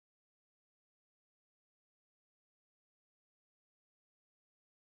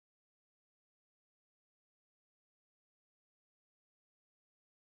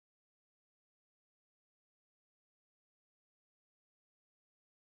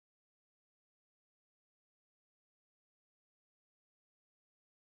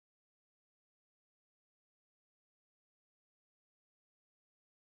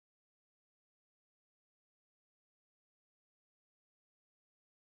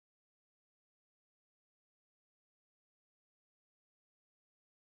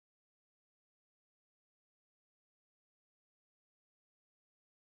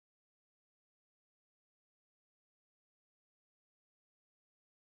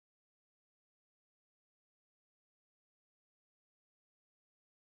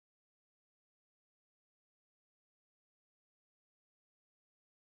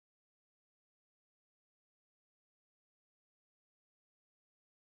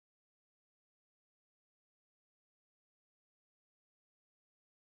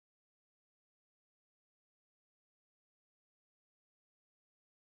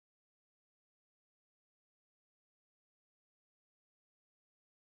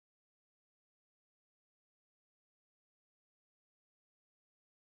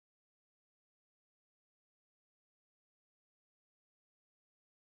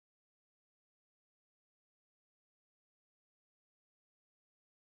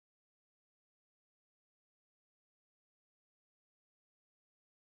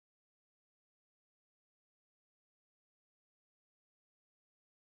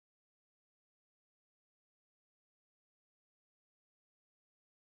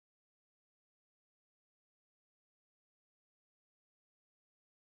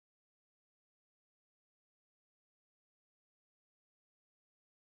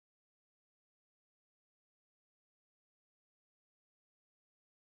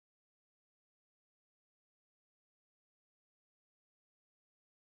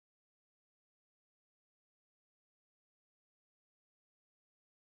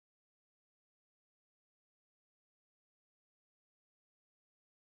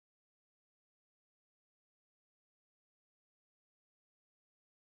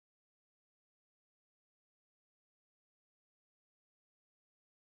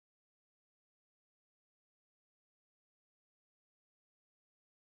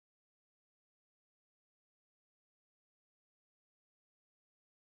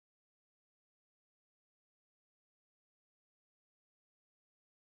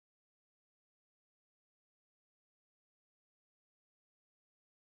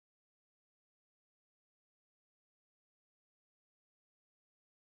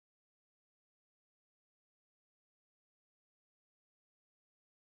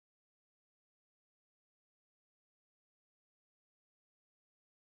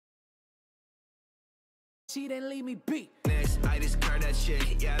She didn't leave me beat. Next, I just curd that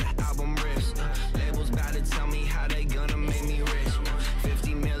shit, yeah, the album rips. Labels about to tell me how they gonna make me rich.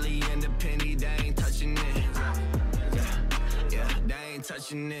 50 million the penny, they ain't touching it. Yeah, they ain't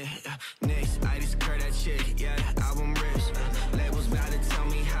touching it. Next, I just curd that shit, yeah, the album rips. Labels about to tell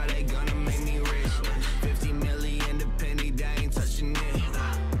me how they gonna make me rich. 50 million the penny, they ain't touching it.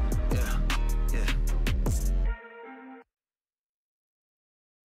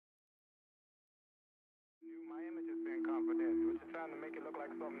 To make it look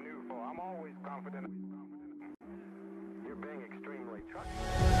like something new for. I'm always confident. You're being extremely trusting.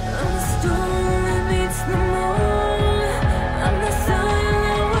 I'm the storm that beats the moon. I'm the sun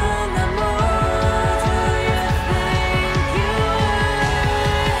that will not move. Who you think you are?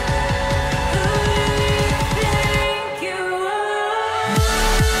 Who you think you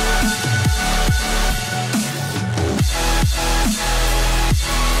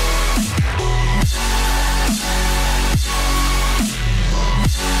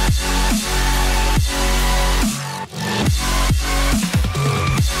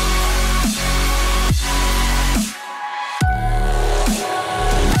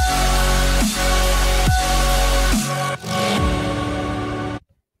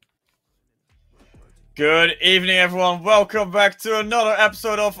Good evening, everyone. Welcome back to another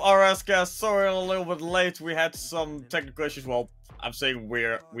episode of RSCast. Sorry, a little bit late. We had some technical issues. Well, I'm saying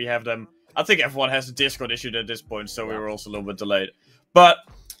we have them. I think everyone has a Discord issue at this point, so we were also a little bit delayed. But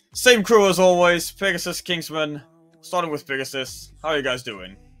same crew as always. Pegasus, Kingsman. Starting with Pegasus. How are you guys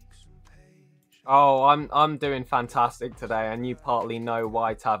doing? Oh, I'm doing fantastic today, and you partly know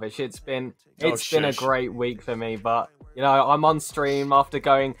why, Tavish. It's been a great week for me, but you know I'm on stream after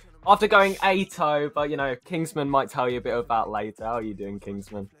going ATO, but you know Kingsman might tell you a bit about later. How are you doing,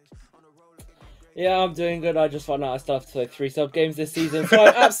 Kingsman? Yeah, I'm doing good. I just found out I still have to play 3 sub games this season, so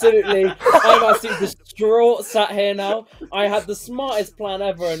I'm absolutely distraught sat here now. I had the smartest plan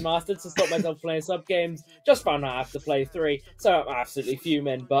ever in Master to stop myself playing sub games. Just found out I have to play 3, so I'm absolutely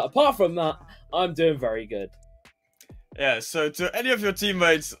fuming. But apart from that, I'm doing very good. Yeah, so to any of your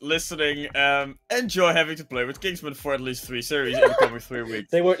teammates listening, enjoy having to play with Kingsman for at least 3 series in the coming 3 weeks.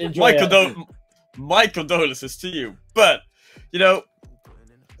 They won't enjoy it. My condolences to you. But, you know,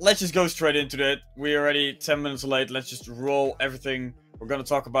 let's just go straight into it. We're already 10 minutes late. Let's just roll everything. We're going to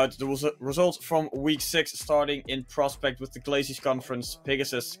talk about the results from Week 6, starting in Prospect with the Glaciers Conference.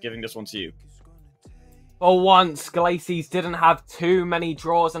 Pegasus, giving this one to you. For once, Glaciers didn't have too many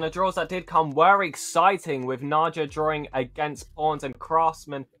draws, and the draws that did come were exciting, with Naja drawing against Pawns and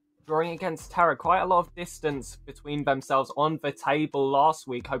Craftsman drawing against Terra. Quite a lot of distance between themselves on the table last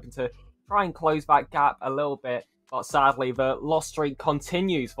week, hoping to try and close that gap a little bit. But sadly, the loss streak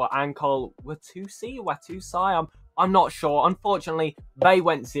continues for Ankol. Watusai? I'm not sure. Unfortunately, they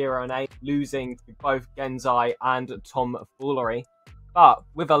went 0-8, losing to both Genzai and Tomfoolery. But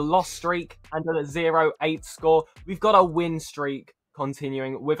with a loss streak and a 0-8 score, we've got a win streak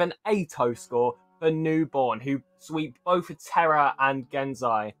continuing with an 8-0 score for Newborn, who sweep both Terra and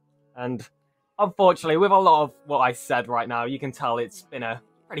Genzai. And unfortunately, with a lot of what I said right now, you can tell it's been a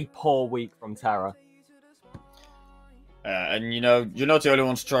pretty poor week from Terra. And you know, you're not the only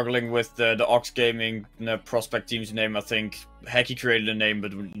one struggling with the Ox Gaming Prospect team's name. I think Hacky created a name,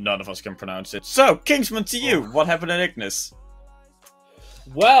 but none of us can pronounce it. So, Kingsman, to you. What happened in Ignis?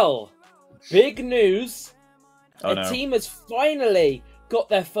 Well, big news. Oh, the team has finally got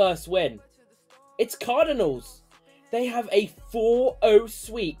their first win. It's Cardinals. They have a 4-0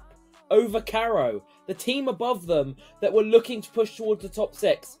 sweep over Caro, the team above them that were looking to push towards the top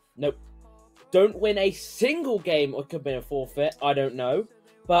 6. Nope. Don't win a single game, or it could have been a forfeit, I don't know.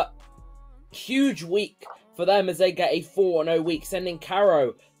 But huge week for them as they get a 4-0 week, sending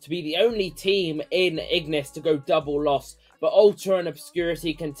Caro to be the only team in Ignis to go double loss. But Ultra and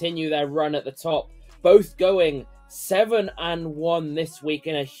Obscurity continue their run at the top, both going 7-1 this week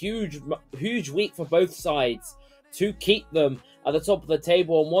in a huge week for both sides to keep them at the top of the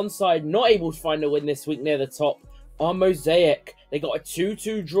table. On one side, not able to find a win this week near the top, are Mosaic. They got a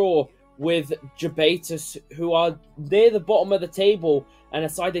 2-2 draw with Jabatus, who are near the bottom of the table and a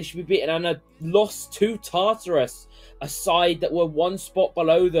side they should be beaten, and a loss to Tartarus, a side that were 1 spot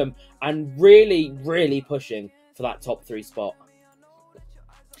below them and really, really pushing for that top 3 spot.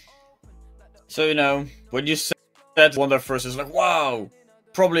 So, you know, when you said one that first, it's like, wow,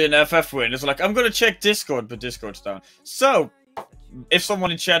 probably an FF win. It's like, I'm gonna check Discord, but Discord's down. So, if someone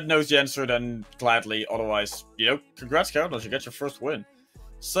in chat knows the answer, then gladly. Otherwise, you know, congrats, Cardinals, you get your first win.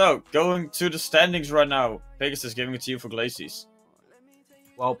 So, going to the standings right now. Pegasus, giving it to you for Glaciers.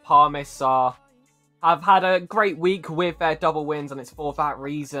 Well, Parmis are have had a great week with their double wins, and it's for that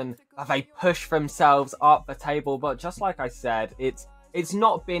reason that they push themselves up the table. But just like I said, it's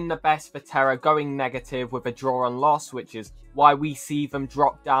not been the best for Terra, going negative with a draw and loss, which is why we see them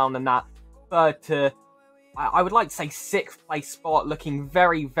drop down in that third to, I would like to say, 6th place spot, looking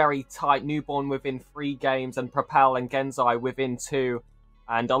very, very tight. Newborn within 3 games, and Propel and Genzai within 2.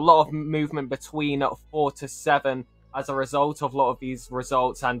 And a lot of movement between 4 to 7 as a result of a lot of these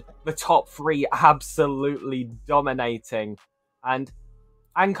results. And the top 3 absolutely dominating. And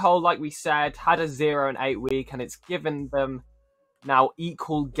Ankole, like we said, had a 0-8 week, and it's given them now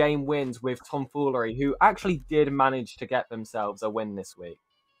equal game wins with Tomfoolery, who actually did manage to get themselves a win this week.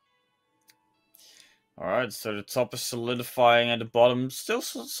 Alright, so the top is solidifying, and the bottom still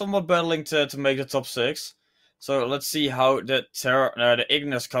somewhat battling to make the top 6. So let's see how the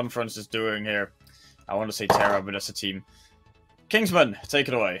Ignis Conference is doing here. I want to say Terra, but that's a team. Kingsman, take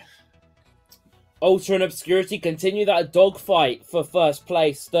it away. Ultra and Obscurity continue that dogfight for first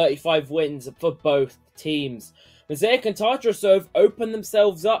place, 35 wins for both teams. Mosaic and Tartarusov open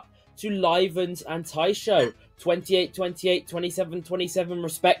themselves up to Livens and Taisho, 28-28, 27-27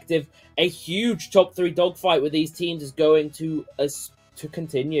 respective. A huge top 3 dogfight with these teams is going to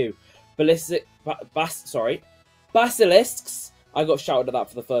continue. Basilisks, I got shouted at that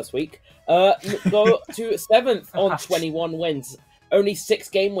for the first week, go to 7th on 21 wins. Only 6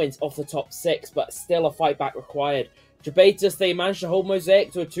 game wins off the top 6, but still a fight back required. Jabatus, they managed to hold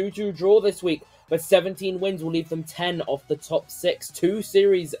Mosaic to a 2-2 draw this week, but 17 wins will leave them 10 off the top 6, 2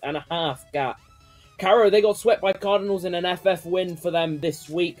 series and a half gap. Caro, they got swept by Cardinals in an FF win for them this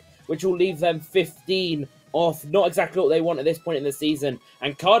week, which will leave them 15 off. Not exactly what they want at this point in the season.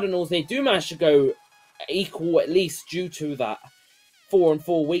 And Cardinals, they do manage to go equal at least due to that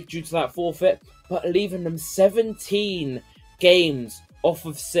 4-4 week, due to that forfeit, but leaving them 17 games off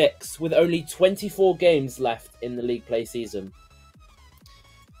of 6 with only 24 games left in the league play season.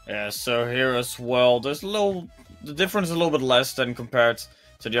 Yeah, so here as well, there's the difference is a little bit less than compared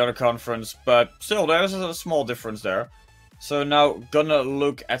to the other conference, but still there's a small difference there. So now gonna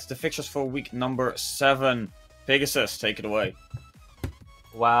look at the fixtures for week number 7. Pegasus, take it away.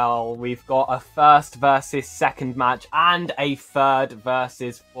 Well, we've got a first versus second match and a third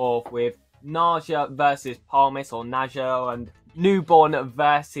versus fourth with Naja versus Palmis, or Naja, and Newborn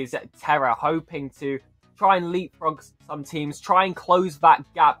versus Terra, hoping to try and leapfrog some teams, try and close that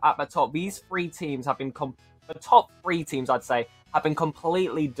gap at the top. These 3 teams have been, the top 3 teams I'd say, have been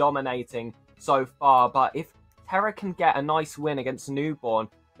completely dominating so far, but if Terra can get a nice win against Newborn,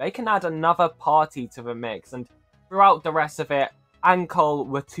 they can add another party to the mix, and throughout the rest of it, Ankole,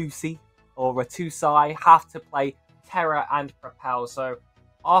 Watusi, or Watusai have to play Terra and Propel, so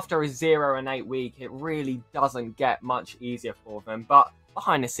after a 0-8 week, it really doesn't get much easier for them, but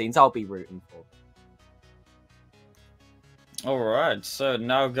behind the scenes, I'll be rooting for them. Alright, so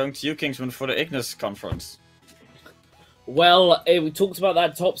now going to you, Kingsman, for the Ignis Conference. Well, we talked about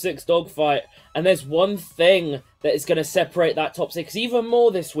that top 6 dogfight, and there's one thing that is going to separate that top 6 even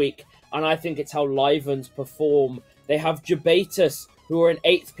more this week, and I think it's how Livens perform. They have Jabatus, who are in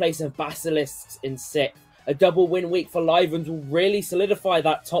 8th place, and Basilisks in 6th. A double win week for Livens will really solidify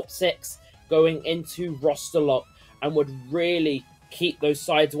that top 6 going into roster lock, and would really keep those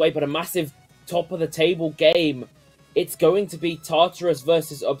sides away. But a massive top of the table game. It's going to be Tartarus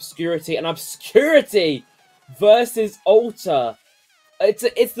versus Obscurity, and Obscurity versus Alter.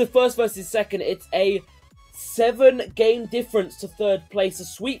 It's the first versus second. It's a 7 game difference to third place. A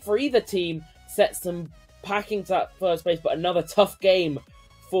sweep for either team sets them packing to that first place, but another tough game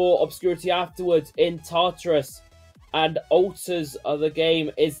for Obscurity afterwards in Tartarus. And Alter's other game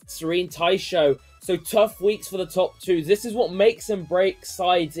is Serene Taisho. So tough weeks for the top 2. This is what makes and breaks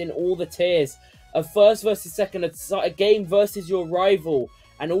sides in all the tiers. A first versus second, a game versus your rival,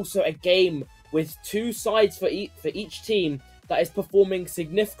 and also a game with 2 sides for each team that is performing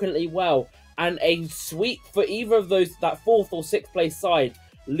significantly well, and a sweep for either of those, that 4th or 6th place side,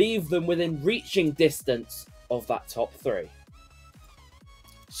 leave them within reaching distance of that top 3.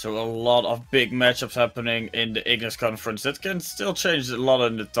 So a lot of big matchups happening in the Ignis Conference. That can still change a lot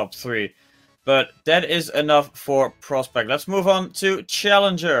in the top 3. But that is enough for Prospect. Let's move on to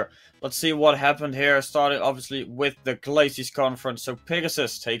Challenger. Let's see what happened here, starting obviously with the Glaciers Conference. So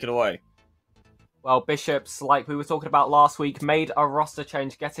Pegasus, take it away. Well, Bishops, like we were talking about last week, made a roster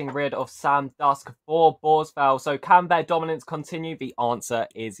change, getting rid of Sam Dusk for Borsfell. So can their dominance continue? The answer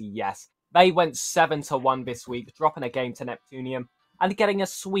is yes. They went 7-1 this week, dropping a game to Neptunium and getting a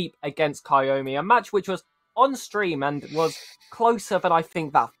sweep against Kyomi, a match which was on stream and was closer than I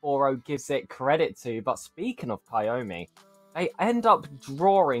think that 4-0 gives it credit to. But speaking of Kyomi, they end up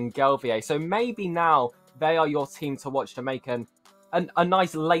drawing Gelvier. So maybe now they are your team to watch to make a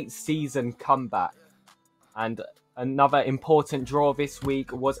nice late season comeback. And another important draw this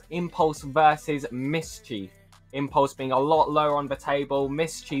week was Impulse versus Mischief. Impulse being a lot lower on the table,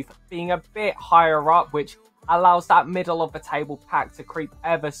 Mischief being a bit higher up, which allows that middle of the table pack to creep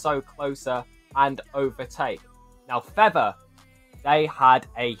ever so closer and overtake. Now Feather, they had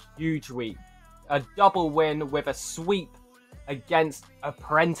a huge week. A double win with a sweep against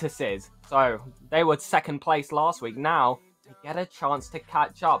Apprentices. So they were second place last week. Now they get a chance to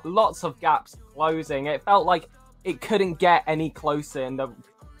catch up. Lots of gaps closing. It felt like it couldn't get any closer in the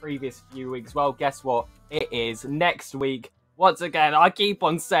previous few weeks. Well, guess what? It is next week. Once again, I keep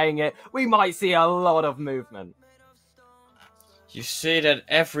on saying it, we might see a lot of movement. You say that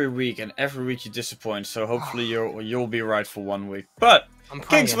every week, and every week you disappoint, so hopefully you'll be right for 1 week. But,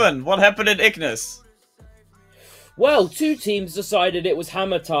 Kingsman, what happened in Ignis? Well, two teams decided it was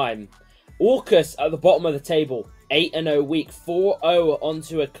hammer time. Orcus at the bottom of the table, 8-0 week, 4-0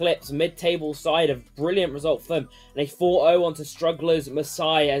 onto Eclipse, mid-table side, a brilliant result for them, and a 4-0 onto Strugglers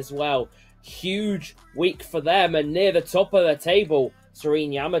Masai as well. Huge week for them, and near the top of the table,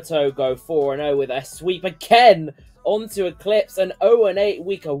 Serene Yamato go 4-0 with a sweep again onto Eclipse, an 0-8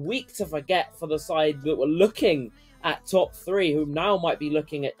 week, a week to forget for the side that were looking at top 3, who now might be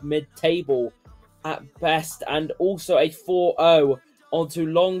looking at mid-table at best, and also a 4-0 onto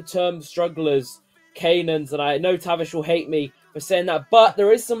long-term strugglers, Canaans, and I know Tavish will hate me for saying that, but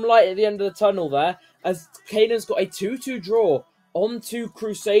there is some light at the end of the tunnel there, as Canaans got a 2-2 draw onto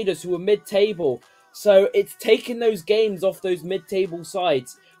Crusaders, who were mid-table. So it's taking those games off those mid-table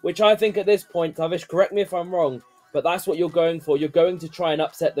sides, which I think at this point, Tavish, correct me if I'm wrong, but that's what you're going for. You're going to try and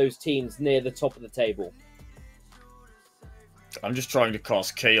upset those teams near the top of the table. I'm just trying to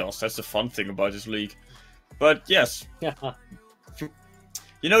cause chaos. That's the fun thing about this league. But yes.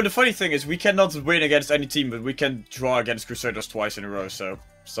 You know, the funny thing is we cannot win against any team, but we can draw against Crusaders twice in a row, so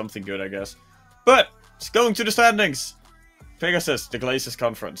something good, I guess. But, it's going to the standings. Pegasus, the Glazes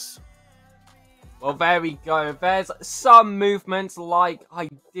Conference. Well, there we go. There's some movement, like I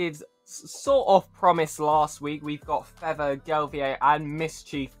did sort of promise last week. We've got Feather, Gelvier, and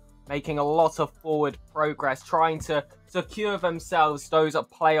Mischief making a lot of forward progress, trying to secure themselves those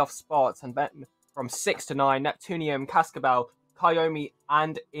playoff spots. And from 6 to 9, Neptunium, Cascabel, Kayomi,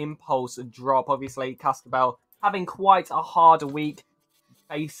 and Impulse drop. Obviously, Cascabel having quite a hard week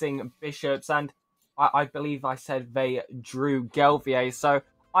facing Bishops, and I believe I said they drew Gelvier, so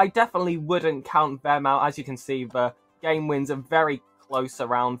I definitely wouldn't count them out. As you can see, the game wins are very close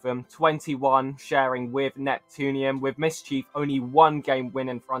around them. 21 sharing with Neptunium, with Mischief only 1 game win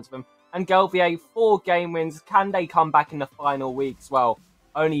in front of them. And Gelvier, 4 game wins. Can they come back in the final weeks? Well,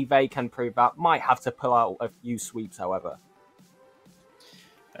 only they can prove that. Might have to pull out a few sweeps, however.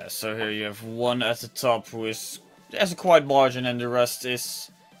 So here you have one at the top who has a quite margin, and the rest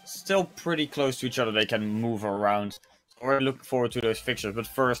is still pretty close to each other. They can move around. We're looking forward to those fixtures. But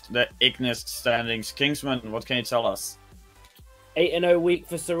first, the Ignis standings. Kingsman, what can you tell us? 8-0 week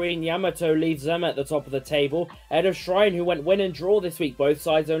for Serene. Yamato leaves them at the top of the table. Ahead of Shrine, who went win and draw this week. Both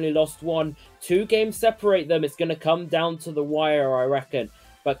sides only lost 1. 2 games separate them. It's going to come down to the wire, I reckon.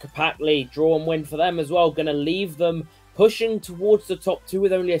 But Kapakli, draw and win for them as well. Going to leave them pushing towards the top 2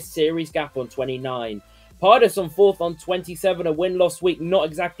 with only a series gap on 29. Pardus on 4th on 27. A win-loss week. Not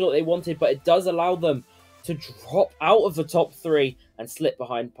exactly what they wanted, but it does allow them to drop out of the top 3 and slip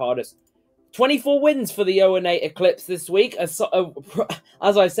behind Pardus. 24 wins for the 0-8 Eclipse this week. As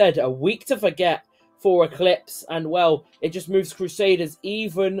I said, a week to forget for Eclipse. And, well, it just moves Crusaders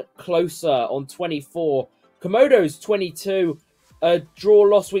even closer on 24. Komodo's 22. A draw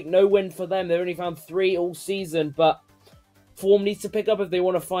last week, no win for them. They only found 3 all season, but form needs to pick up if they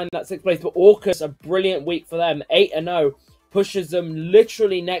want to find that 6th place. But Orcus, a brilliant week for them. 8-0. Pushes them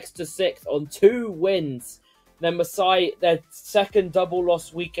literally next to 6th on 2 wins. Then Masai, their second double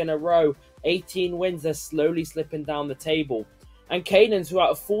loss week in a row. 18 wins, they're slowly slipping down the table. And Canaans, who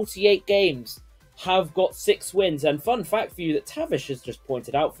out of 48 games, have got 6 wins. And fun fact for you that Tavish has just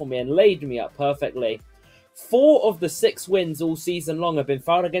pointed out for me and laid me up perfectly. 4 of the 6 wins all season long have been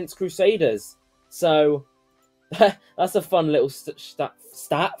found against Crusaders. So, that's a fun little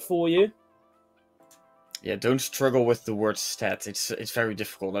stat for you. Yeah, don't struggle with the word stat. It's very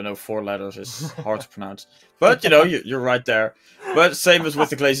difficult. I know 4 letters is hard to pronounce. But, you know, you're right there. But same as with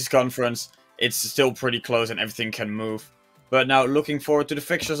the Glazes Conference, it's still pretty close and everything can move. But now, looking forward to the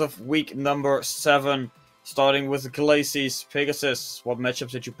fixtures of week number 7, starting with the Glazes. Pegasus, what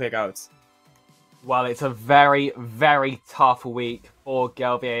matchups did you pick out? Well, it's a very, very tough week for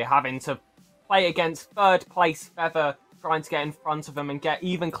Gelvier, having to play against 3rd place Feather, trying to get in front of them and get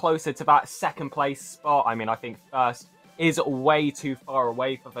even closer to that second place spot. I mean, I think first is way too far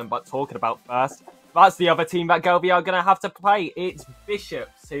away for them, but talking about first, that's the other team that Galvia are going to have to play. It's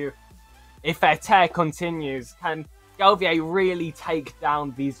Bishops, who, if their tear continues, can Galvia really take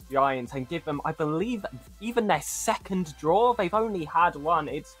down these Giants and give them, I believe, even their second draw? They've only had one.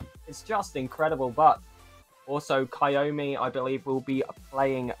 It's just incredible. But also, Kayomi, I believe, will be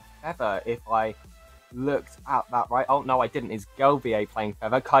playing Feather, if I looked at that right. Oh, no, I didn't. It's Galvia playing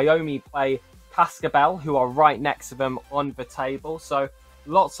Feather. Kayomi play Cascabel, who are right next to them on the table. So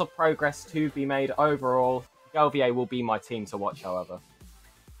lots of progress to be made overall. Galvia will be my team to watch, however.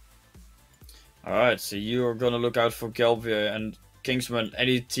 Alright, so you're gonna look out for Galvia and Kingsman.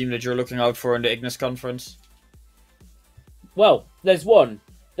 Any team that you're looking out for in the Ignis Conference? Well, there's one.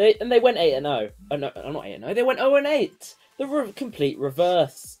 They went 8-0. Oh, no, not 8-0. They went 0-8. The complete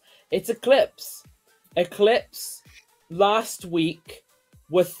reverse. It's Eclipse. Eclipse last week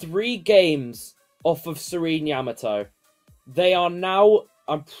were 3 games off of Serene Yamato. They are now,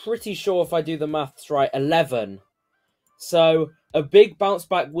 I'm pretty sure if I do the maths right, 11. So a big bounce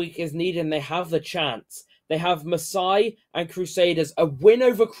back week is needed, and they have the chance. They have Masai and Crusaders. A win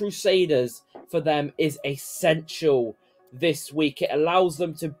over Crusaders for them is essential this week. It allows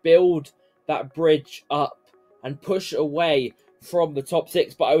them to build that bridge up and push away from the top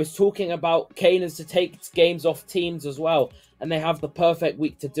 6. But I was talking about Canans to take games off teams as well, and they have the perfect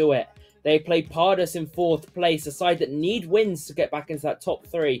week to do it. They play Pardus in 4th place, a side that need wins to get back into that top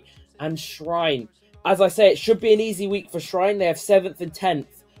 3, and Shrine. As I say, it should be an easy week for Shrine. They have 7th and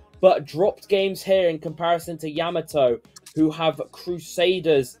 10th, but dropped games here in comparison to Yamato, who have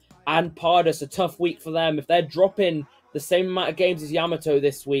Crusaders and Pardus. A tough week for them. If they're dropping the same amount of games as Yamato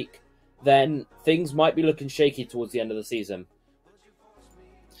this week, then things might be looking shaky towards the end of the season.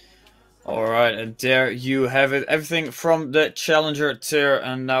 Alright, and there you have it. Everything from the Challenger tier,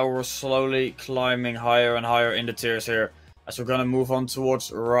 and now we're slowly climbing higher and higher in the tiers here, as we're gonna move on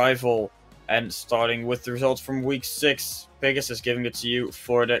towards Rival. And starting with the results from week 6, Pegasus giving it to you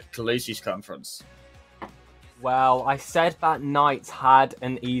for the Glacies Conference. Well, I said that Knights had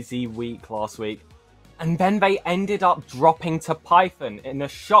an easy week last week, and then they ended up dropping to Python in a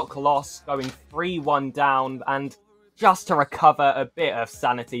shock loss, going 3-1 down, and just to recover a bit of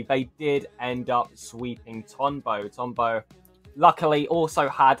sanity, they did end up sweeping Tombo. Tombo, luckily, also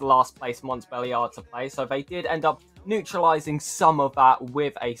had last place Montbéliard to play, so they did end up neutralising some of that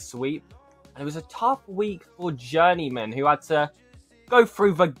with a sweep. And it was a tough week for Journeyman, who had to go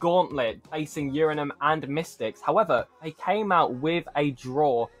through the gauntlet facing Uranum and Mystics. However, they came out with a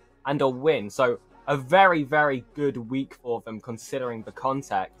draw and a win, so a very, very good week for them considering the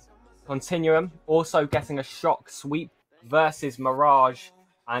context. Continuum also getting a shock sweep versus Mirage,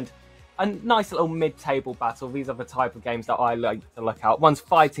 and a nice little mid-table battle. These are the type of games that I like to look out. One's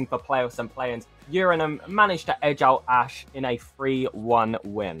fighting for playoffs and play-ins. Uranum managed to edge out Ash in a 3-1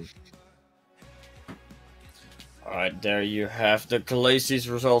 win. Alright, there you have the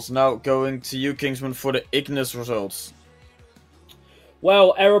Glacies results. Now going to you, Kingsman, for the Ignis results.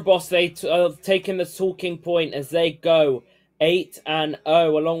 Well, Erebos, they taken the talking point as they go 8-0,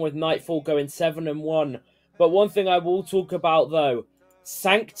 along with Nightfall going 7-1. But one thing I will talk about, though,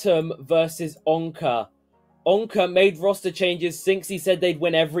 Sanctum versus Onka. Onka made roster changes. Sinksy said they'd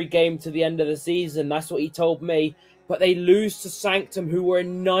win every game to the end of the season. That's what he told me. But they lose to Sanctum, who were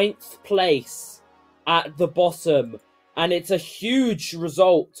in 9th place at the bottom. And it's a huge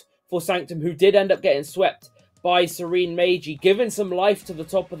result for Sanctum, who did end up getting swept by Serene Meiji, giving some life to the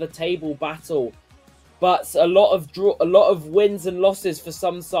top of the table battle. But a lot of wins and losses for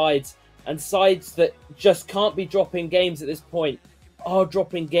some sides, and sides that just can't be dropping games at this point are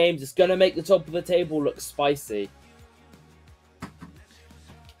dropping games. It's going to make the top of the table look spicy.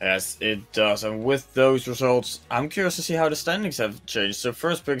 Yes, it does. And with those results, I'm curious to see how the standings have changed. So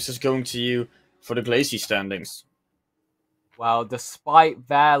first, Briggs, is going to you for the Glacie standings. Well, despite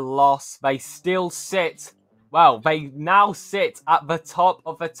their loss, they still sit... Well, they now sit at the top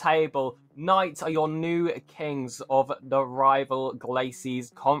of the table. Knights are your new kings of the Rival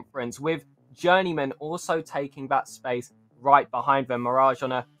Glacies Conference, with Journeyman also taking that space right behind them. Mirage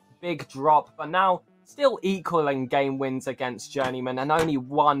on a big drop, but now still equaling game wins against Journeyman and only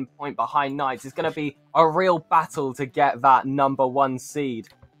 1 point behind Knights. It's going to be a real battle to get that #1 seed.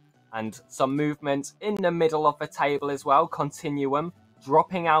 And some movement in the middle of the table as well. Continuum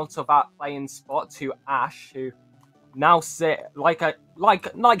dropping out of that playing spot to Ash, who now sit like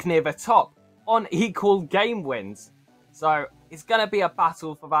near the top on equal game wins. So it's going to be a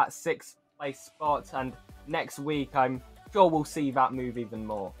battle for that 6th place spot, and next week I'm sure we'll see that move even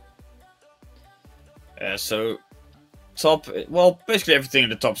more. So top, well, basically everything in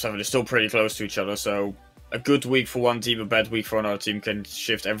the top 7 is still pretty close to each other, so a good week for one team, a bad week for another team can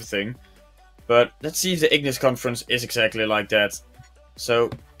shift everything. But let's see if the Ignis Conference is exactly like that. So,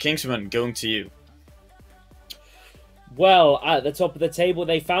 Kingsman, going to you. Well, at the top of the table,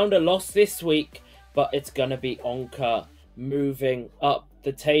 they found a loss this week, but it's going to be Onka moving up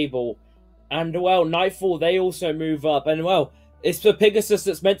the table. And, well, Nightfall, they also move up. And, well, it's for Pegasus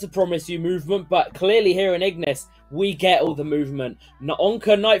that's meant to promise you movement, but clearly here in Ignis, we get all the movement.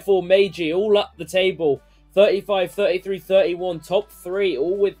 Onka, Nightfall, Meiji, all up the table. 35, 33, 31, top 3,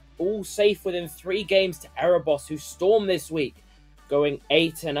 all safe within 3 games to Erebos, who stormed this week, going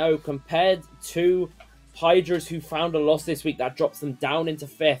 8-0, compared to Hydras, who found a loss this week. That drops them down into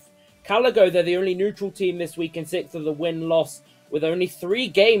 5th. Caligo, they're the only neutral team this week in 6th of the win-loss, with only 3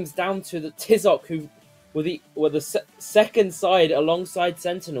 games down to the Tizok, who were the second side alongside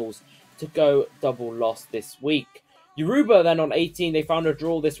Sentinels to go double loss this week. Yoruba then on 18, they found a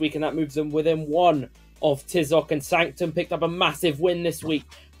draw this week, and that moves them within 1 of Tizok, and Sanctum picked up a massive win this week.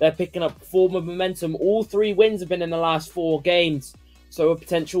 They're picking up form of momentum. All 3 wins have been in the last 4 games. So a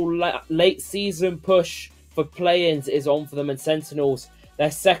potential late season push for play-ins is on for them, and Sentinels, their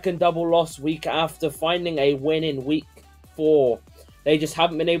second double loss week after finding a win in week 4. They just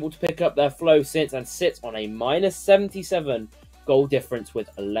haven't been able to pick up their flow since, and sit on a -77 goal difference with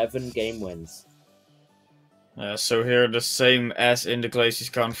 11 game wins. So here the same as in the Glaciers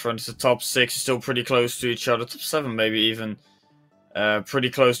Conference. The top 6 is still pretty close to each other. Top 7 maybe even. Pretty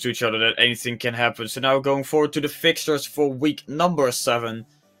close to each other, that anything can happen. So now going forward to the fixtures for week number 7.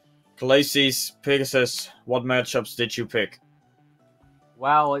 Glaciers, Pegasus, what matchups did you pick?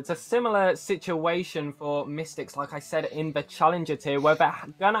 Well, it's a similar situation for Mystics, like I said, in the Challenger tier, where they're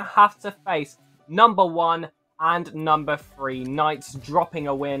going to have to face number 1 and number 3. Knights dropping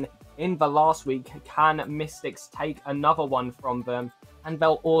a win in the last week. Can Mystics take another one from them? And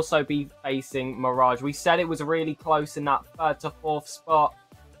they'll also be facing Mirage. We said it was really close in that 3rd to 4th spot.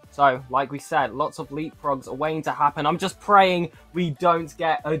 So, like we said, lots of leapfrogs are waiting to happen. I'm just praying we don't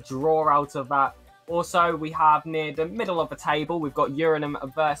get a draw out of that. Also, we have near the middle of the table, we've got Uranum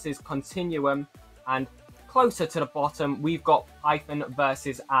versus Continuum. And closer to the bottom, we've got Python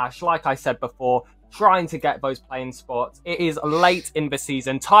versus Ash. Like I said before, trying to get those playing spots. It is late in the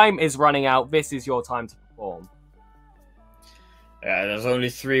season. Time is running out. This is your time to perform. Yeah, there's only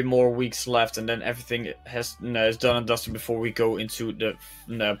 3 more weeks left, and then everything is done and dusted before we go into the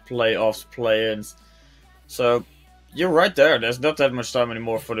playoffs, play-ins. So, you're right there. There's not that much time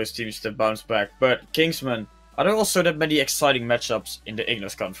anymore for those teams to bounce back. But, Kingsman, are there also that many exciting matchups in the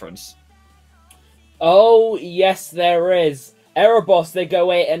Ignis Conference? Oh, yes, there is. Erebos, they go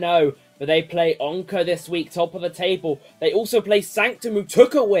 8-0, but they play Onka this week, top of the table. They also play Sanctum, who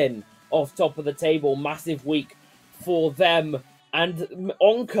took a win off top of the table. Massive week for them. And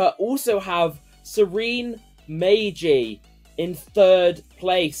Onka also have Serene, Meiji in 3rd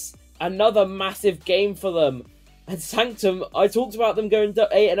place. Another massive game for them. And Sanctum, I talked about them going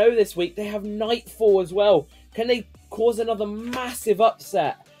 8-0 this week. They have Nightfall as well. Can they cause another massive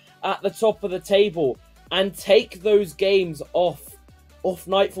upset at the top of the table and take those games off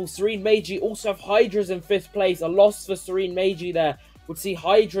Nightfall? Serene, Meiji also have Hydras in 5th place. A loss for Serene, Meiji there would see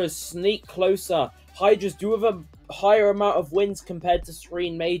Hydras sneak closer. Hydras do have a higher amount of wins compared to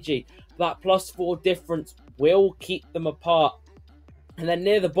Serene, Meiji. That +4 difference will keep them apart. And then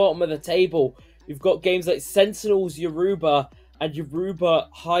near the bottom of the table, you've got games like Sentinels, Yoruba, and Yoruba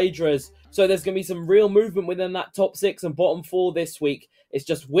Hydras. So there's going to be some real movement within that top 6 and bottom 4 this week. It's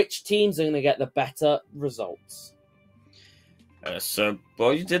just which teams are going to get the better results. So,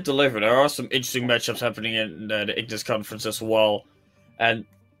 well, you did deliver. There are some interesting matchups happening in the Ignis Conference as well. And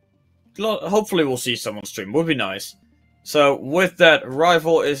hopefully we'll see some on stream. Would be nice. So, with that,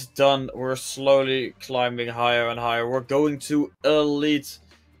 Rival is done. We're slowly climbing higher and higher. We're going to Elite.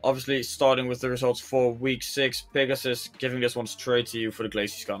 Obviously, starting with the results for Week 6. Pegasus, giving this one straight to you for the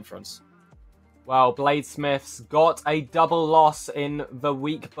Glaciers Conference. Well, Bladesmiths got a double loss in the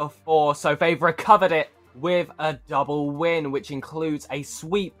week before, so they've recovered it with a double win, which includes a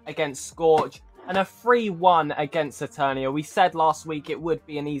sweep against Scorch and a 3-1 against Eternia. We said last week it would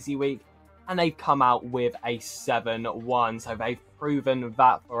be an easy week, and they've come out with a 7-1, so they've proven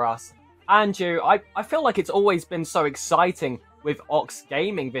that for us. Andrew, I feel like it's always been so exciting with Ox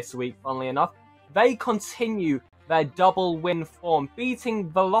Gaming this week, funnily enough. They continue their double win form, beating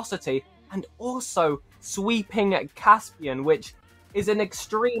Velocity and also sweeping Caspian, which is an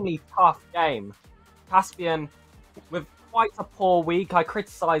extremely tough game. Caspian, with quite a poor week, I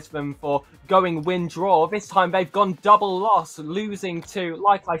criticised them for going win-draw. This time they've gone double loss, losing to,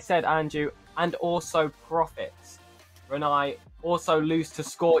 like I said, Andrew, and also Profits. Renai also lose to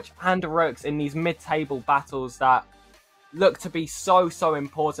Scorch and Rooks in these mid-table battles that look to be so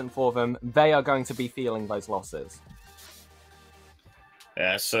important for them. They are going to be feeling those losses.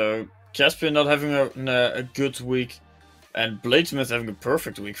 Yeah, so Caspian not having a good week, and Bladesmith having a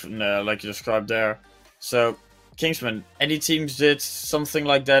perfect week, like you described there. So, Kingsman, any teams did something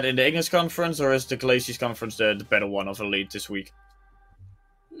like that in the Ignis Conference, or is the Glaciers Conference the better one of the lead this week?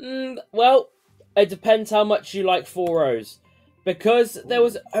 Well, it depends how much you like 4-0s. Because there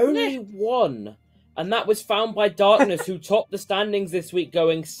was only one, and that was found by Darkness, who topped the standings this week,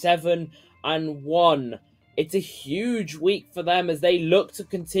 going 7-1. It's a huge week for them as they look to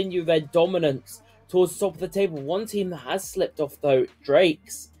continue their dominance towards the top of the table. One team that has slipped off, though,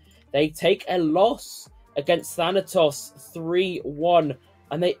 Drakes. They take a loss against Thanatos 3-1,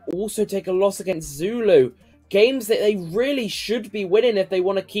 and they also take a loss against Zulu. Games that they really should be winning if they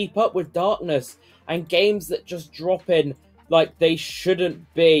want to keep up with Darkness, and games that just drop in like they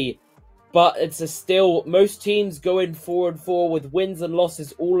shouldn't be. But it's still, most teams going 4-4 with wins and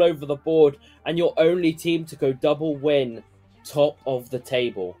losses all over the board, and your only team to go double win, top of the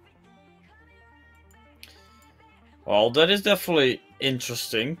table. Well, that is definitely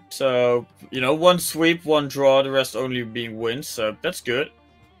interesting. So, one sweep, one draw, the rest only being wins, so that's good.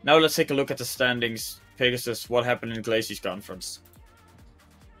 Now let's take a look at the standings. Pegasus, what happened in Glaciers Conference?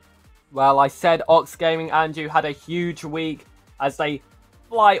 Well, I said Ox Gaming Andrew had a huge week as they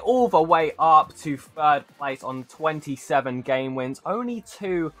fly all the way up to 3rd place on 27 game wins, only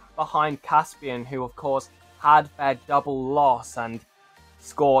 2 behind Caspian, who of course had their double loss, and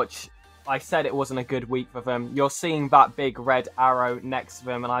Scorch, I said it wasn't a good week for them. You're seeing that big red arrow next to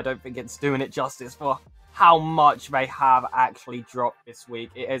them, and I don't think it's doing it justice for how much they have actually dropped this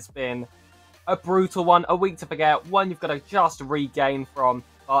week. It has been a brutal one, a week to forget, one you've got to just regain from.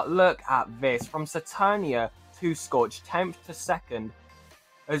 But look at this, from Saturnia to Scorch, 10th to 2nd.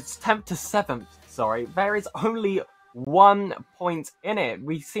 It's 10th to 7th, sorry. There is only 1 point in it.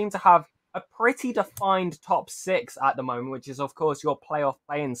 We seem to have a pretty defined top 6 at the moment, which is, of course, your playoff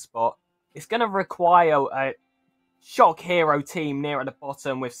playing spot. It's going to require a shock hero team near at the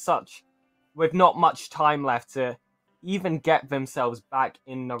bottom with not much time left to even get themselves back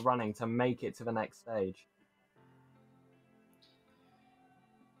in the running to make it to the next stage.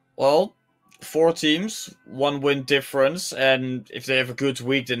 Well, 4 teams, 1 win difference, and if they have a good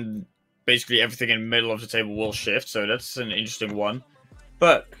week, then basically everything in the middle of the table will shift, so that's an interesting one.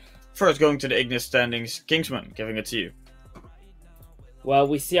 But first, going to the Ignis standings, Kingsman, giving it to you. Well,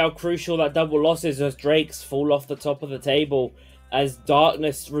 we see how crucial that double loss is as Drakes fall off the top of the table, as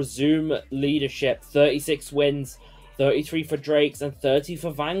Darkness resume leadership. 36 wins, 33 for Drakes, and 30 for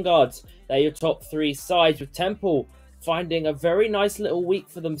Vanguards. They're your top 3 sides, with Temple finding a very nice little week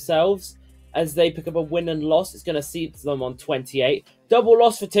for themselves as they pick up a win and loss. It's going to see them on 28. Double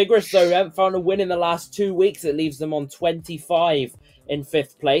loss for Tigris, though. They haven't found a win in the last 2 weeks. It leaves them on 25 in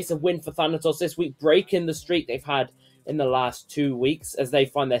 5th place. A win for Thanatos this week, breaking the streak they've had in the last 2 weeks as they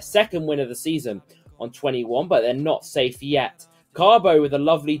find their 2nd win of the season on 21, but they're not safe yet. Carbo with a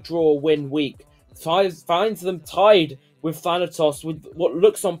lovely draw win week finds them tied with Thanatos with what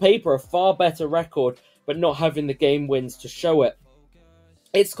looks on paper a far better record, but not having the game wins to show it.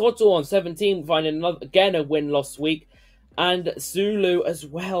 It's Kotor on 17, finding again a win-loss week, and Zulu as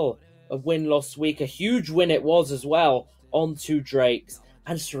well, a win-loss week. A huge win it was as well on 2 Drakes.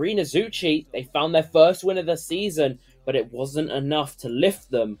 And Serene Azuchi, they found their 1st win of the season, but it wasn't enough to lift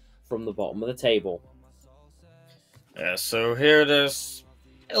them from the bottom of the table. Yeah, so here there's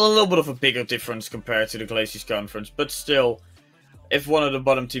a little bit of a bigger difference compared to the Glaciers Conference, but still, if one of the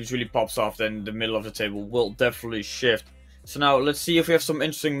bottom teams really pops off, then the middle of the table will definitely shift. So now, let's see if we have some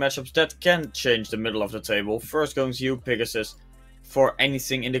interesting matchups that can change the middle of the table. First going to you, Pegasus, for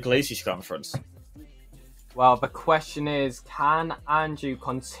anything in the Glaciers Conference. Well, the question is, can Andrew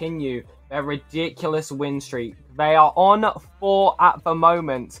continue their ridiculous win streak? They are on 4 at the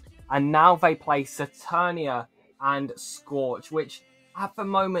moment, and now they play Saturnia and Scorch, which at the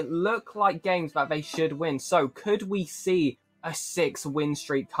moment look like games that they should win. So could we see a 6-win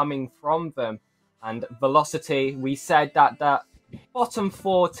streak coming from them? And Velocity, we said that the bottom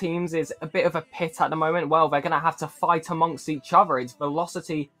 4 teams is a bit of a pit at the moment. Well, they're going to have to fight amongst each other. It's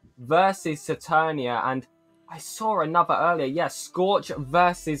Velocity versus Saturnia, and I saw another earlier. Yes, Scorch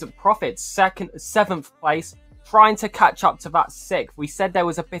versus Profit, 7th place, trying to catch up to that 6th. We said there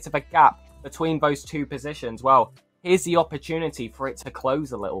was a bit of a gap between those 2 positions. Well, here's the opportunity for it to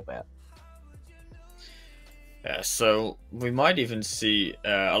close a little bit. Yeah, so we might even see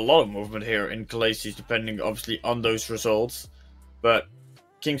a lot of movement here in Glaciers, depending obviously on those results. But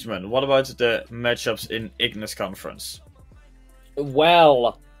Kingsman, what about the matchups in Ignis Conference?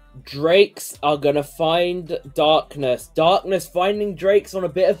 Well, Drakes are gonna find Darkness. Darkness finding Drakes on a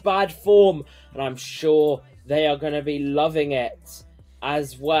bit of bad form, and I'm sure they are gonna be loving it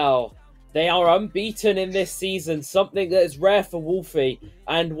as well. They are unbeaten in this season, something that is rare for Wolfie,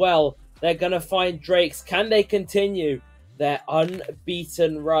 and well, they're gonna find Drakes. Can they continue their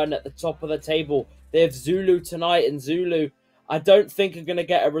unbeaten run at the top of the table? They have Zulu tonight, and Zulu, I don't think are gonna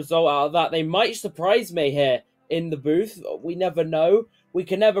get a result out of that. They might surprise me here in the booth. We never know. We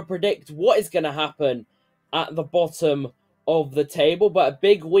can never predict what is going to happen at the bottom of the table. But a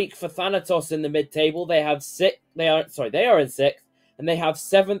big week for Thanatos in the mid-table. They have they are in 6th, and they have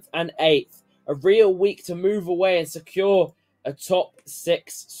 7th and 8th. A real week to move away and secure a top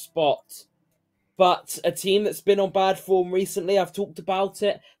 6 spot. But a team that's been on bad form recently, I've talked about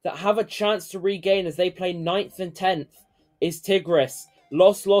it, that have a chance to regain as they play 9th and 10th, is Tigris.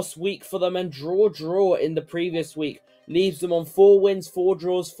 Loss week for them, and draw in the previous week. Leaves them on 4 wins, 4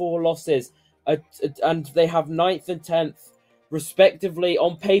 draws, 4 losses. And they have 9th and 10th, respectively.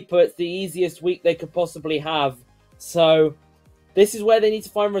 On paper, it's the easiest week they could possibly have. So, this is where they need to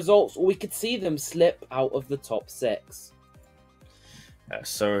find results, or we could see them slip out of the top 6.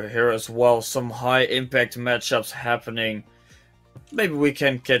 So here as well, some high impact matchups happening. Maybe we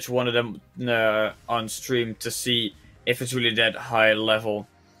can catch one of them on stream to see if it's really that high level.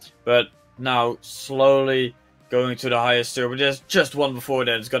 But now, slowly going to the highest tier. But there's just one before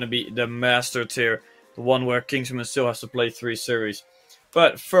that. It's going to be the Master tier. The one where Kingsman still has to play 3 series.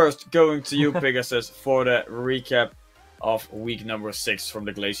 But first, going to you, Pegasus, for the recap of week number 6 from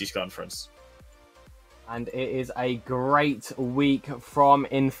the Glaciers Conference. And it is a great week from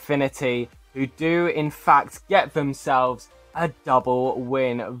Infinity, who do in fact get themselves a double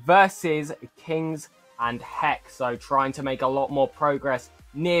win versus Kings and Heck. So trying to make a lot more progress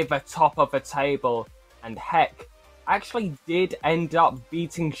near the top of the table. And Heck actually did end up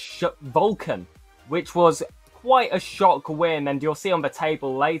beating Vulcan, which was quite a shock win. And you'll see on the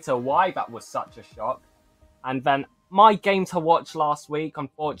table later why that was such a shock. And then my game to watch last week,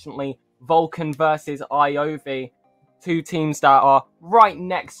 unfortunately, Vulcan versus Iov, 2 teams that are right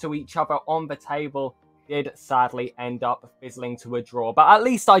next to each other on the table, did sadly end up fizzling to a draw. But at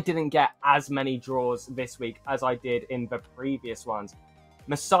least I didn't get as many draws this week as I did in the previous ones.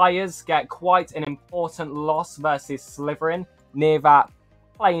 Messiahs get quite an important loss versus Slytherin near that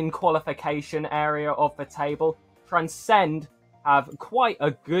play-in qualification area of the table. Transcend have quite a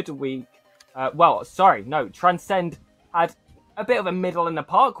good week. Transcend had a bit of a middle in the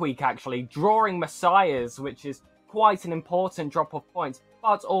park week, actually, drawing Messiahs, which is quite an important drop of points,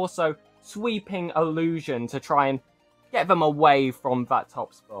 but also sweeping Illusion to try and get them away from that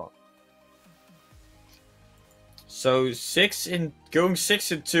top spot. So going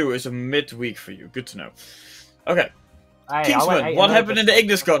 6-2 is a mid-week for you. Good to know. Okay. Hey, Kingsman, what happened in the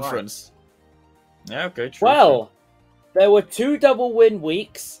Ignis Conference? Yeah, okay, true. Well, there were 2 double win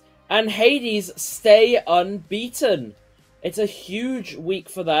weeks, and Hades stay unbeaten. It's a huge week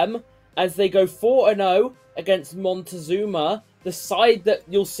for them as they go 4-0 against Montezuma, the side that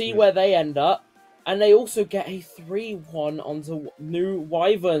you'll see where they end up. And they also get a 3-1 onto New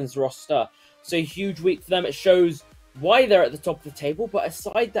Wyverns roster. So a huge week for them. It shows why they're at the top of the table. But a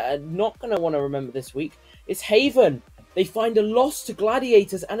side that are not going to want to remember this week is Haven. They find a loss to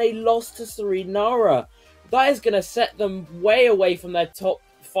Gladiators and a loss to Serene. That is going to set them way away from their top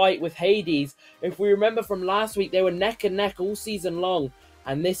fight with Hades. If we remember from last week, they were neck and neck all season long,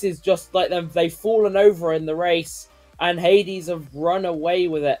 and this is just like them. They've fallen over in the race, and Hades have run away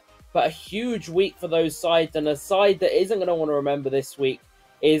with it. But a huge week for those sides, and a side that isn't going to want to remember this week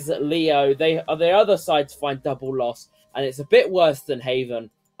is Leo. They are the other side to find double loss, and it's a bit worse than Haven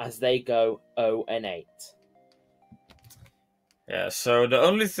as they go 0-8. Yeah, so the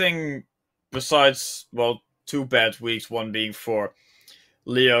only thing besides, well, 2 bad weeks, one being for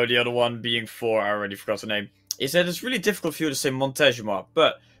Leo, the other one being for, I already forgot the name, is that it's really difficult for you to say Montezuma,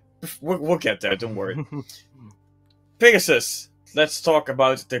 but we'll get there, don't worry. Pegasus, let's talk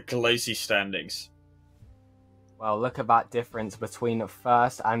about the Glacier standings. Well, look at that difference between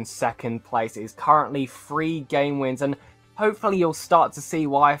first and second place. It is currently 3 game wins, and hopefully you'll start to see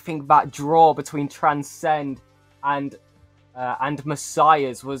why I think that draw between Transcend and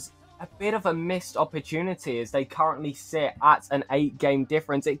Messiahs was a bit of a missed opportunity, as they currently sit at an 8-game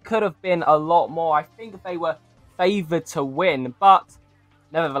difference. It could have been a lot more. I think they were favoured to win, but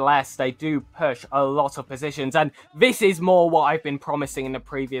Nevertheless, they do push a lot of positions, and this is more what I've been promising in the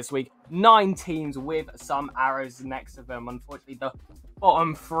previous week. 9 teams with some arrows next to them. Unfortunately, the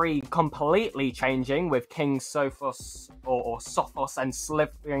bottom 3 completely changing, with King, Sophos, or Sophos and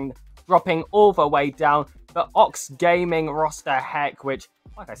Slytherin dropping all the way down. The Ox Gaming roster heck, which,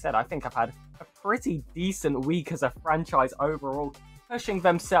 like I said, I think I've had a pretty decent week as a franchise overall, pushing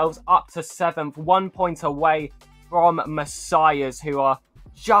themselves up to 7th, 1 point away from Messiahs, who are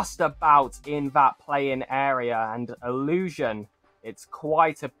just about in that play-in area. And Illusion, it's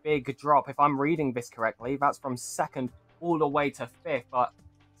quite a big drop. If I'm reading this correctly, that's from 2nd all the way to 5th, but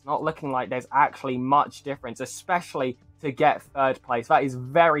it's not looking like there's actually much difference, especially to get 3rd place. That is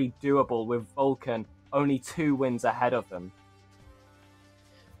very doable with Vulcan only 2 wins ahead of them.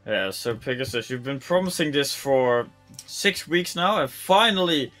 Yeah, so Pegasus, you've been promising this for 6 weeks now, and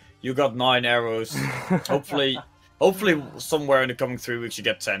finally you got 9 arrows. Hopefully somewhere in the coming 3 weeks you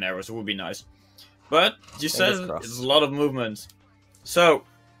get 10 arrows. It would be nice. But you said it's a lot of movement. So,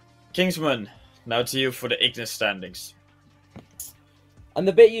 Kingsman, now to you for the Ignis standings. And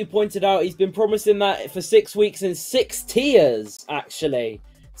the bit you pointed out, he's been promising that for 6 weeks in 6 tiers, actually.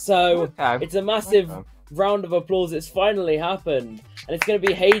 So, it's a massive round of applause. It's finally happened. And it's going to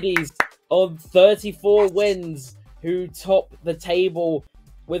be Hades on 34 wins, who top the table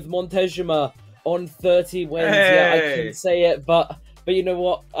with Montezuma on 30 wins. Hey. Yeah, I couldn't say it, but you know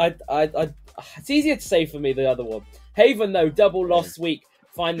what? It's easier to say for me, the other one. Haven, though, double loss week.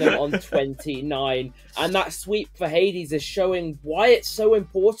 Find them on 29. And that sweep for Hades is showing why it's so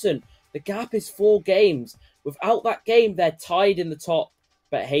important. The gap is 4 games. Without that game, they're tied in the top.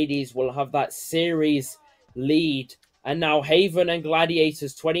 But Hades will have that series lead. And now Haven and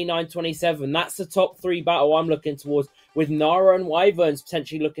Gladiators, 29-27. That's the top 3 battle I'm looking towards, with Nara and Wyverns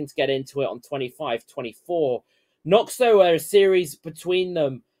potentially looking to get into it on 25-24. Nox, though, are a series between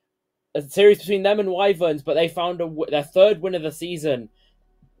them and Wyverns, but they found their 3rd win of the season.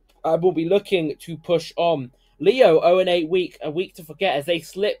 Will be looking to push on. Leo, 0-8 week, a week to forget as they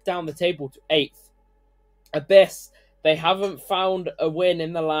slip down the table to 8th. Abyss, they haven't found a win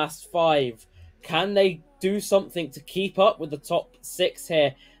in the last 5. Can they do something to keep up with the top 6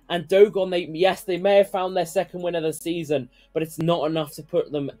 here? And Dogon, they may have found their 2nd win of the season, but it's not enough to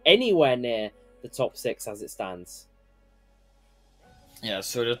put them anywhere near the top 6 as it stands. Yeah,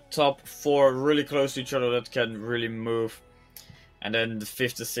 so the top 4 really close to each other that can really move. And then the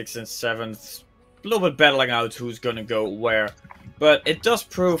 5th, the 6th, and 7th, a little bit battling out who's gonna go where. But it does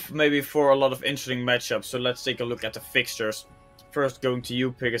prove maybe for a lot of interesting matchups, so let's take a look at the fixtures. First, going to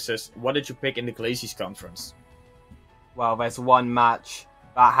you, Pegasus. What did you pick in the Glaciers conference? Well, there's one match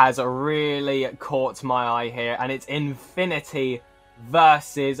that has really caught my eye here, and it's Infinity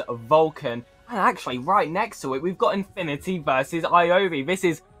versus Vulcan. And actually, right next to it, we've got Infinity versus Iovi. This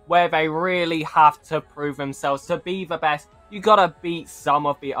is where they really have to prove themselves to be the best. You gotta beat some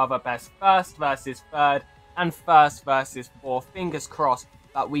of the other best. 1st versus 3rd, and 1st versus 4th. Fingers crossed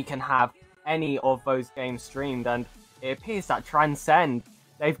that we can have any of those games streamed. And it appears that Transcend,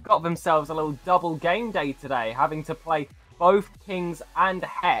 they've got themselves a little double game day today, having to play both Kings and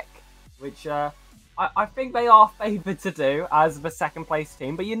Heck, which I think they are favoured to do as the 2nd place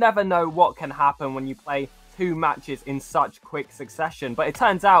team, but you never know what can happen when you play 2 matches in such quick succession. But it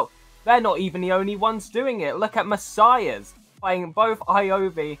turns out they're not even the only ones doing it. Look at Messiahs playing both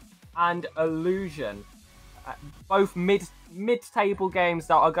Iovi and Illusion. Both mid-table games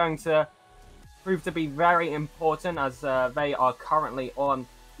that are going to prove to be very important, as they are currently on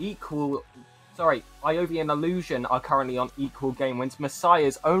equal... Sorry, Iovi and Illusion are currently on equal game wins.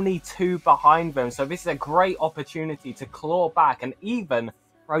 Messiah's only 2 behind them, so this is a great opportunity to claw back and even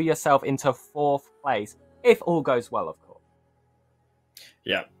throw yourself into 4th place, if all goes well, of course.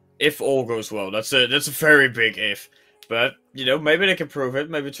 Yeah, if all goes well. That's a very big if. But, you know, maybe they can prove it.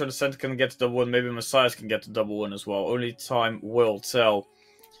 Maybe Transcend can get the double win. Maybe Messiahs can get the double win as well. Only time will tell.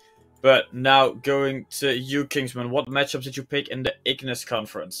 But now, going to you, Kingsman. What matchups did you pick in the Ignis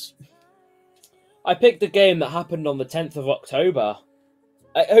conference? I picked a game that happened on the 10th of October.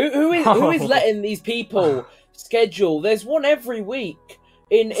 Who is letting these people schedule? There's one every week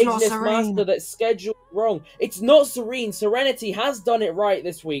in Ignis Master that's scheduled wrong. It's not Serene. Serenity has done it right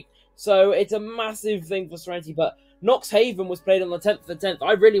this week. So it's a massive thing for Serenity. But Nox Haven was played on the 10th of the 10th.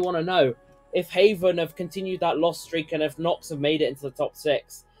 I really want to know if Haven have continued that loss streak and if Nox have made it into the top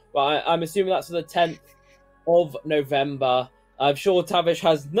 6. But I'm assuming that's for the 10th of November. I'm sure Tavish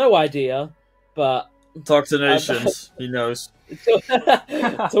has no idea, but... Talk to Nations. He knows.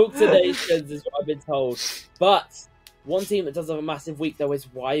 Talk to Nations is what I've been told. But one team that does have a massive week, though, is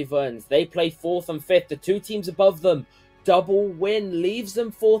Wyverns. They play 4th and 5th. The 2 teams above them double win leaves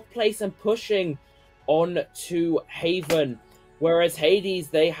them 4th place and pushing on to Haven. Whereas Hades,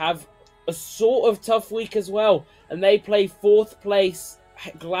 they have a sort of tough week as well, and they play 4th place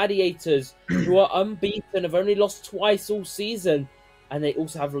Gladiators, who are unbeaten, have only lost twice all season. And they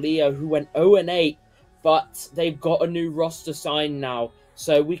also have Leo, who went 0-8, but they've got a new roster signed now.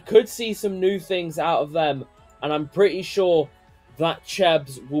 So we could see some new things out of them, and I'm pretty sure that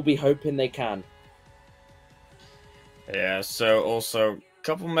Chebs will be hoping they can. Yeah, so also a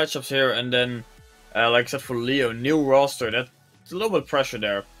couple matchups here, and then, like I said, for Leo, new roster, that's a little bit of pressure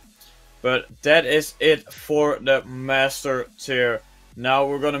there. But that is it for the Master tier. Now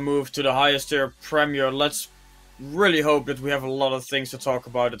we're going to move to the highest tier, Premier. Let's really hope that we have a lot of things to talk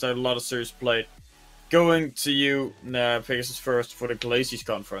about, that there are a lot of series played. Going to you, Pegasus, first for the Glaciers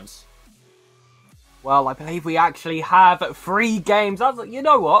conference. Well, I believe we actually have 3 games. You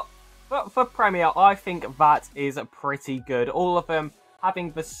know what? But for Premier, I think that is pretty good. All of them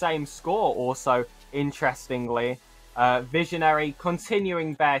having the same score also, interestingly. Visionary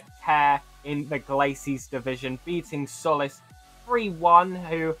continuing their tear in the Glaciers division, beating Solace 3-1,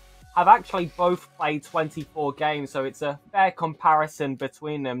 who have actually both played 24 games, so it's a fair comparison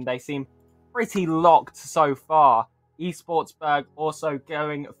between them. They seem pretty locked so far. Esportsburg also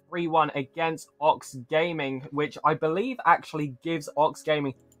going 3-1 against Ox Gaming, which I believe actually gives Ox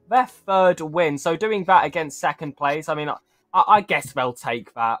Gaming their 3rd win. So doing that against 2nd place, I mean, I guess they'll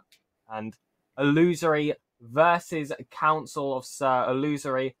take that. And Illusory versus Council of Sir.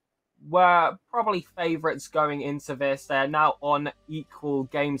 Illusory were probably favourites going into this. They're now on equal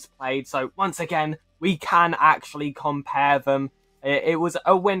games played. So once again, we can actually compare them. It was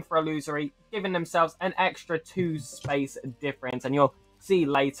a win for Illusory, giving themselves an extra 2 space difference. And you'll see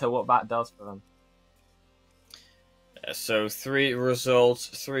later what that does for them. So 3 results,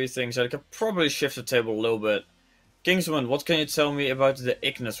 3 things that could probably shift the table a little bit. Kingsman, what can you tell me about the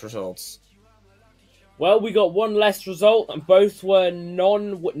Ignis results? Well, we got 1 less result, and both were no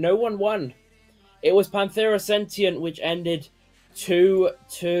one won. It was Panthera Sentient, which ended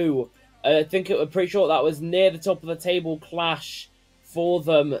 2-2. I think I'm pretty sure that was near the top of the table clash for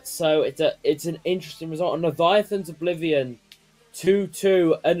them. So it's an interesting result. And Leviathan's Oblivion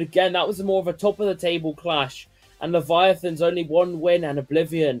 2-2, and again that was more of a top of the table clash. And Leviathan's only 1 win, and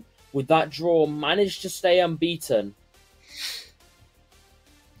Oblivion with that draw managed to stay unbeaten.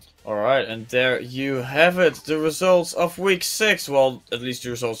 Alright, and there you have it. The results of week 6. Well, at least the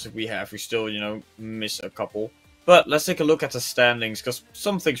results that we have. We still, miss a couple. But let's take a look at the standings, because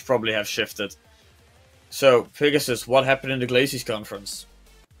some things probably have shifted. So, Pegasus, what happened in the Glaciers conference?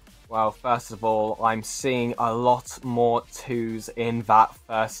 Well, first of all, I'm seeing a lot more 2s in that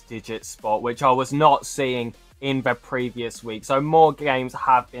 1st digit spot, which I was not seeing in the previous week. So more games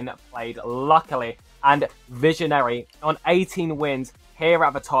have been played, luckily. And Visionary on 18 wins here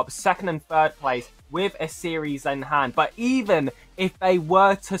at the top, 2nd and 3rd place with a series in hand. But even if they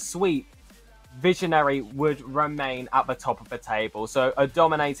were to sweep, Visionary would remain at the top of the table. So a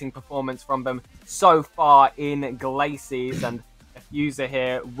dominating performance from them so far in Glaciers, and Fuser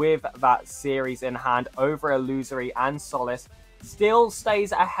here with that series in hand over Illusory and Solace. Still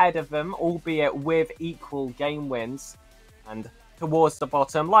stays ahead of them, albeit with equal game wins. And towards the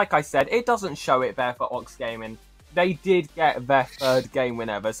bottom, like I said, it doesn't show it there for Ox Gaming. They did get their 3rd game win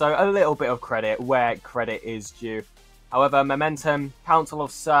ever, so a little bit of credit where credit is due. However, Momentum, Council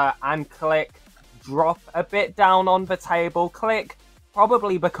of Sir and Click drop a bit down on the table. Click,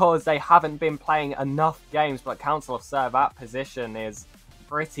 probably because they haven't been playing enough games, but Council of Sir, that position is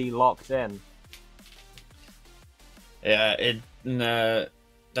pretty locked in. Yeah,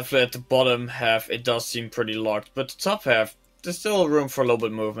 definitely at the bottom half, it does seem pretty locked. But the top half, there's still room for a little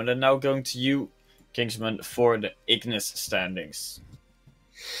bit of movement. And now going to you, Kingsman, for the Ignis standings.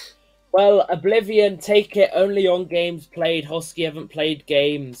 Well, Oblivion take it only on games played. Hosky haven't played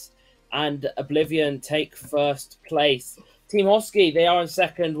games. And Oblivion take 1st place. Team Hosky, they are in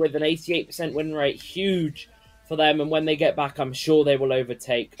 2nd with an 88% win rate. Huge for them. And when they get back, I'm sure they will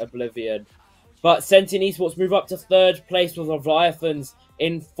overtake Oblivion. But Sentient Esports move up to 3rd place with Leviathans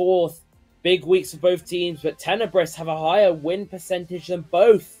in 4th. Big weeks for both teams, but Tenebris have a higher win percentage than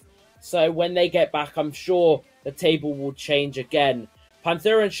both. So when they get back, I'm sure the table will change again.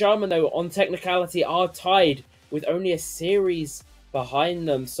 Panthera and Shaman, though, on technicality, are tied with only a series behind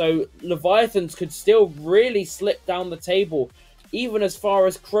them. So Leviathans could still really slip down the table, even as far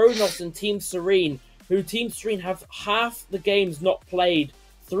as Kronos and Team Serene, who Team Serene have half the games not played,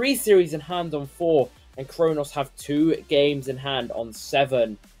 3 series in hand on 4, and Kronos have 2 games in hand on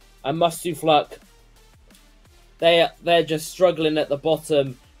 7. And Mustu Fluck, they're just struggling at the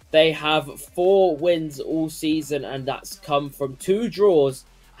bottom. They have 4 wins all season, and that's come from 2 draws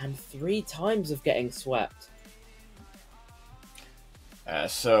and 3 times of getting swept.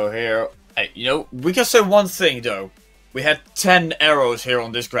 So here, hey, we can say one thing though. We had 10 arrows here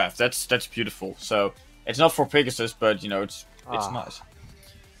on this graph. That's beautiful. So it's not for Pegasus, but it's nice.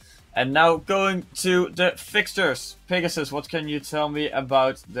 And now going to the fixtures. Pegasus, what can you tell me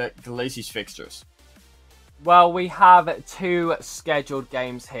about the Glacy's fixtures? Well, we have 2 scheduled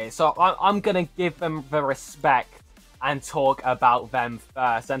games here, so I'm going to give them the respect and talk about them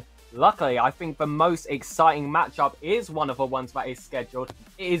first. And luckily, I think the most exciting matchup is one of the ones that is scheduled.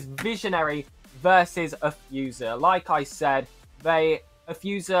 It is Visionary versus Affuser. Like I said,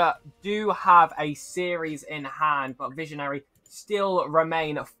 Affuser do have a series in hand, but Visionary still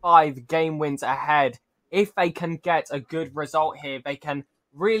remain 5 game wins ahead. If they can get a good result here, they can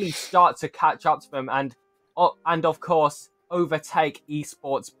really start to catch up to them and of course overtake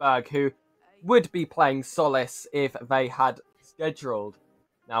Esportsburg, who would be playing Solace if they had scheduled.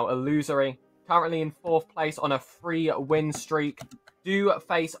 Now Illusory, currently in 4th place on a 3-win streak, do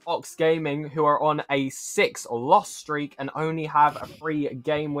face Ox Gaming, who are on a 6-loss streak and only have 3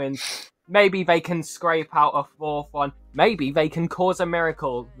 game wins. Maybe they can scrape out a 4th one. Maybe they can cause a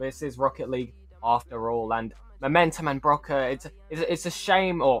miracle. This is Rocket League after all. And Momentum and Brocker, it's a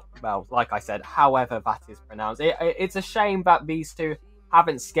shame, or, well, like I said, however that is pronounced. It's a shame that these 2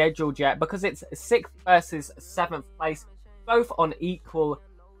 haven't scheduled yet, because it's 6th versus 7th place, both on equal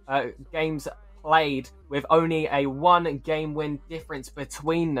games played, with only a 1 game win difference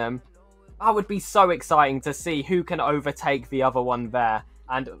between them. That would be so exciting to see who can overtake the other one there.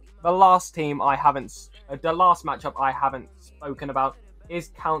 And the last matchup I haven't spoken about is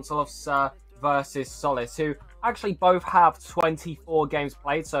Council of Sir versus Solace, who actually both have 24 games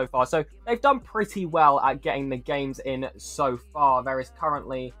played so far. So they've done pretty well at getting the games in so far. There is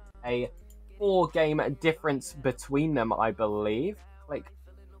currently a 4-game difference between them, I believe.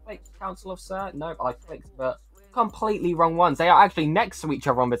 Click Council of Sir? No, I clicked the completely wrong ones. They are actually next to each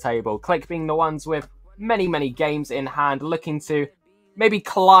other on the table. Click being the ones with many games in hand, looking to maybe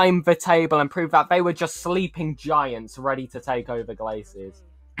climb the table and prove that they were just sleeping giants ready to take over Glaciers.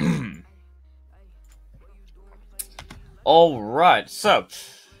 Alright, so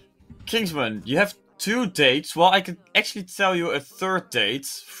Kingsman, you have 2 dates. Well, I could actually tell you a 3rd date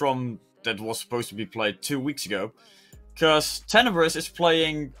from that was supposed to be played 2 weeks ago, because Tenebris is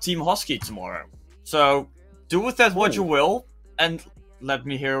playing Team Hosky tomorrow. So do with that what you will, and let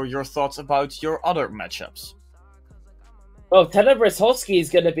me hear your thoughts about your other matchups. Well, Tenebris Hosky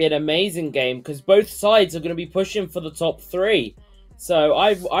is going to be an amazing game, because both sides are going to be pushing for the top 3. So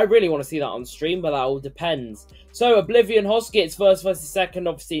I really want to see that on stream, but that all depends. So Oblivion Hosky, it's 1st versus 2nd,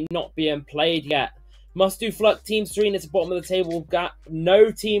 obviously not being played yet. Must do Flux Team Serene at the bottom of the table. Got no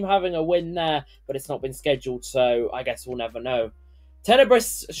team having a win there, but it's not been scheduled, so I guess we'll never know.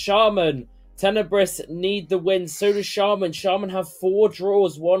 Tenebris Shaman. Tenebris need the win. So does Shaman. Shaman have 4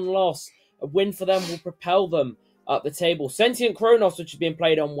 draws, 1 loss. A win for them will propel them up the table. Sentient Kronos, which is being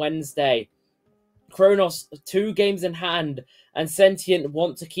played on Wednesday. Kronos, 2 games in hand, and Sentient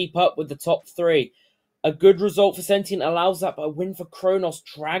want to keep up with the top 3. A good result for Sentient allows that, but a win for Kronos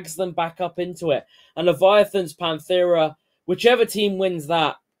drags them back up into it. And Leviathan's Panthera, whichever team wins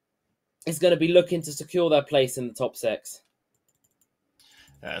that, is going to be looking to secure their place in the top 6.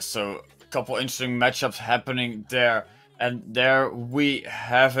 So a couple interesting matchups happening there. And there we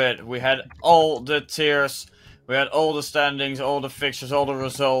have it. We had all the tiers, we had all the standings, all the fixtures, all the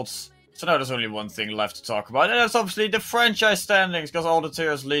results. So now there's only one thing left to talk about, and that's obviously the franchise standings, because all the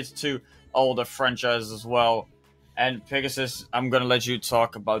tiers lead to all the franchises as well. And Pegasus, I'm gonna let you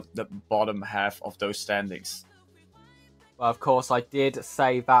talk about the bottom half of those standings. Well, of course, I did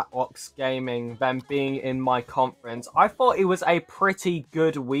say that Ox Gaming, them being in my conference, I thought it was a pretty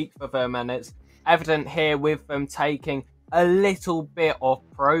good week for them, and it's evident here with them taking a little bit of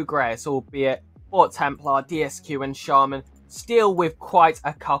progress, albeit Fort Templar, DSQ and Shaman still with quite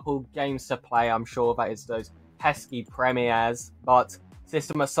a couple games to play. I'm sure that is those pesky premieres, but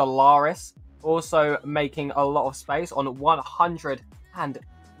System of Solaris also making a lot of space on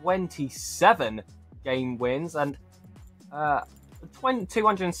 127 game wins and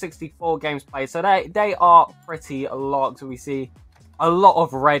 264 games played. So they are pretty locked. We see a lot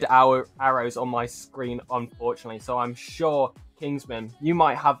of red arrows on my screen, unfortunately. So I'm sure, Kingsman, you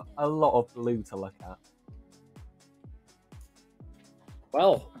might have a lot of blue to look at.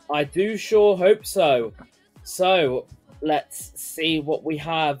 Well, I do sure hope so. So, let's see what we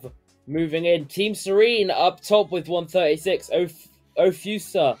have moving in. Team Serene up top with 136.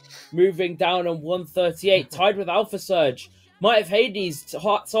 Ophusa moving down on 138. Tied with Alpha Surge Might have Hades,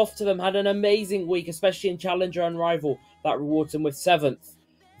 hats off to them, had an amazing week, especially in Challenger and Rival. That rewards them with 7th.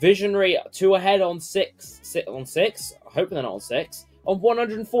 Visionary 2 ahead on 6. On 6? I hope they're not on 6. On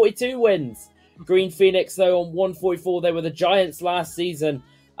 142 wins. Green Phoenix, though, on 144. They were the Giants last season.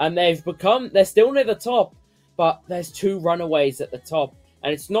 And they're still near the top. But there's 2 runaways at the top.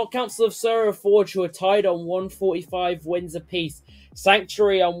 And it's not Council of Surrey Forge who are tied on 145 wins apiece.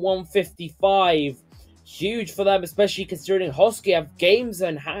 Sanctuary on 155. Huge for them, especially considering Hosky have games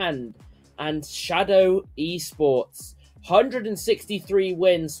in hand. And Shadow Esports, 163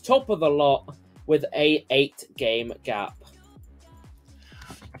 wins, top of the lot, with a 8-game gap.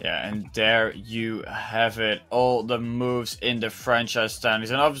 Yeah, and there you have it. All the moves in the franchise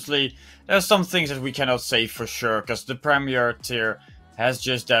standings. And obviously, there's some things that we cannot say for sure, because the Premier tier has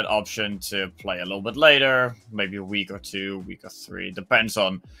just that option to play a little bit later, maybe a week or 2, week or 3, depends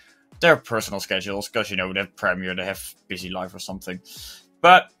on their personal schedules, because, you know, they're Premier, they have busy life or something.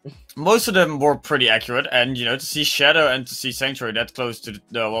 But most of them were pretty accurate, and, you know, to see Shadow and to see Sanctuary that close to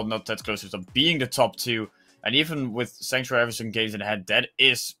the, well, not that close to them, being the top 2, and even with Sanctuary having some games in hand, that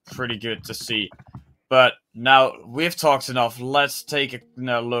is pretty good to see. But now, we've talked enough, let's take a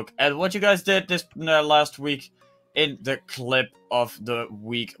look at what you guys did this last week in the clip of the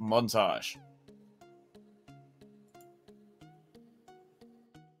week montage.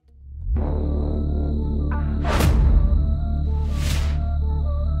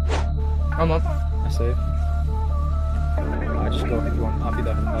 I'm on. I see. I just go if you want. I'll be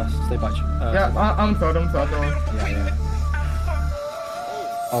there for the first. Stay back. Yeah, I'm third, don't worry. Yeah.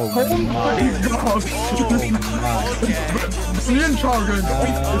 Oh Oh my god! Me and Char are going off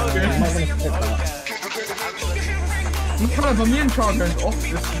this I'm not game. gonna skip that. Me and Char are going off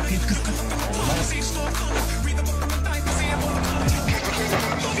this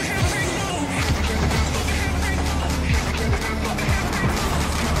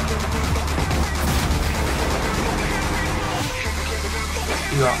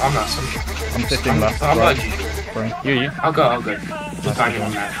I'm not some. I'm 15 left. I'm right. not You. I'll go. Just bang him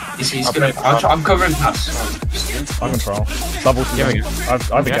on that. He's gonna. I'm covering pass. I control. Double to me.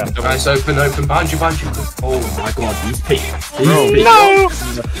 I've again. Nice, open. Boundary. Oh my god, he's peaked. No!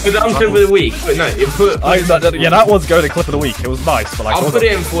 But I'm clip of the week. But no, you put. Yeah, that was go to clip of the week. It was nice, but like. I'll put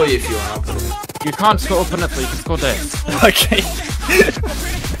it in for you if you want. You can't score open it, but you can score this. Okay.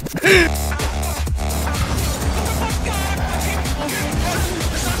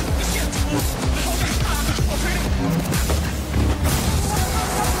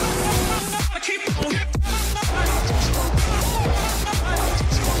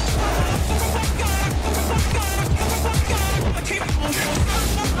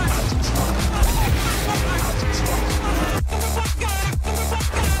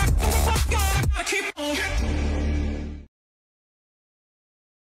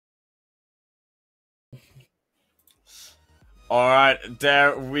 Alright,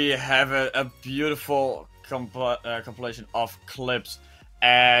 there we have it. A beautiful compilation of clips.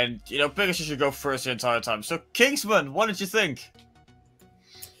 And, you know, Pegasus should go first the entire time. So, Kingsman, what did you think?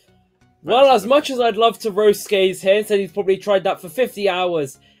 Well, as much as I'd love to roast Skaze here, and said he's probably tried that for 50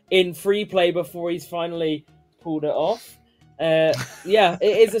 hours in free play before he's finally pulled it off. Yeah,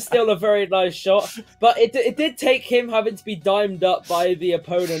 it is still a very nice shot. But it did take him having to be dimed up by the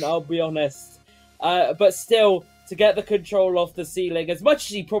opponent, I'll be honest. But still, to get the control off the ceiling, as much as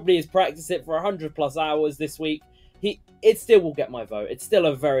he probably has practiced it for 100+ hours this week, it still will get my vote. It's still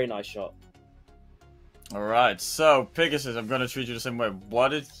a very nice shot. Alright, so, Pegasus, I'm gonna treat you the same way. What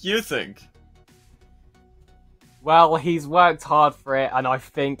did you think? Well, he's worked hard for it, and I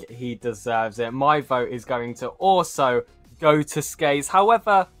think he deserves it. My vote is going to also go to Skaze.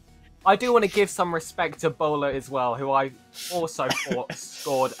 However, I do want to give some respect to Bowler as well, who I also thought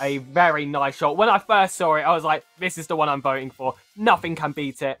scored a very nice shot. When I first saw it, I was like, this is the one I'm voting for. Nothing can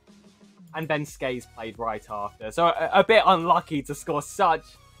beat it. And then Skaze played right after. So a bit unlucky to score such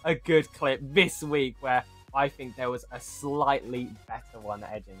a good clip this week, where I think there was a slightly better one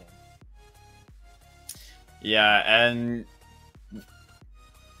edging in. Yeah, and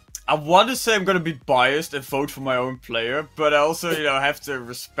I want to say I'm going to be biased and vote for my own player, but I also, you know, have to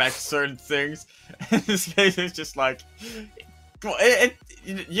respect certain things. In this case, it's just like,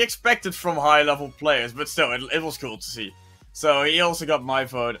 you expect it from high-level players, but still, it was cool to see. So he also got my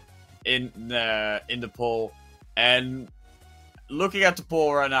vote in the poll, and looking at the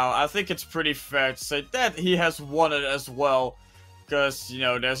poll right now, I think it's pretty fair to say that he has won it as well. Because, you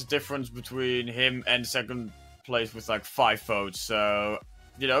know, there's a difference between him and second place with like 5 votes. So,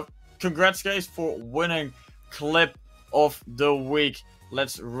 you know, congrats guys for winning clip of the week.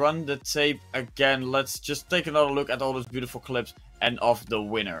 let's run the tape again. Let's just take another look at all those beautiful clips and of the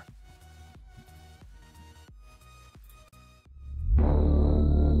winner.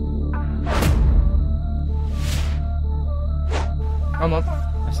 I'm on.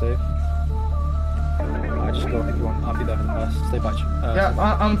 I see. I just go if you want. I'll be there stay back.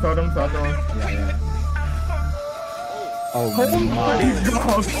 Yeah, I'm third, don't worry. Yeah. Oh Oh my my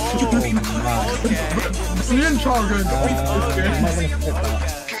god! Me and Char going off this I'm not game. gonna flip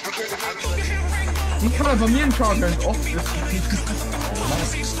that. Me and Char going off this game.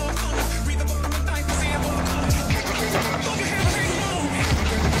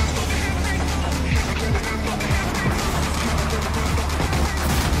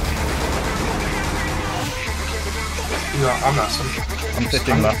 No, I'm not. I'm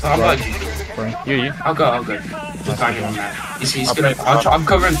sitting left. I'm right. like, You. I'll go. Just banging on that. He's gonna. I'm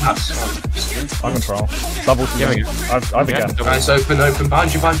covering pass. I control. Double teaming. I've again. Nice, open.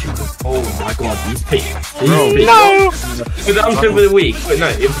 Boundary. Oh my god, these people. No! But I'm clip of the week. But no,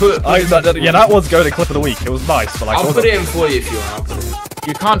 you put. Yeah, that was going to clip of the week. It was nice, but like. I'll put it in for you if you want.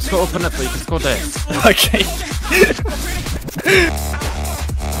 You can't score open it, but you can score this. Okay.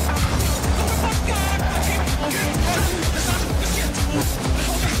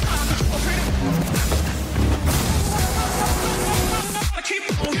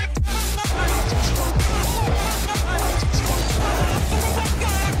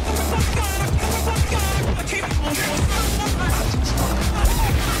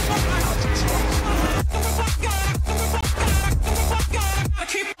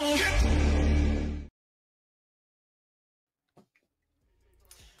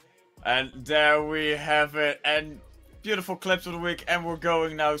 And there we have it, and beautiful clips of the week, and we're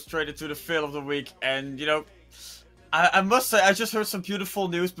going now straight into the fail of the week. And you know, I must say, I just heard some beautiful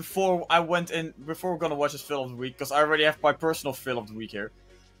news before we're gonna watch this fail of the week, because I already have my personal fail of the week here.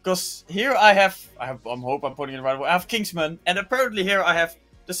 Because here I hope I'm putting it right away, I have Kingsman, and apparently here I have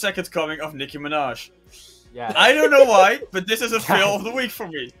the second coming of Nicki Minaj. Yeah. I don't know why, but this is a fail of the week for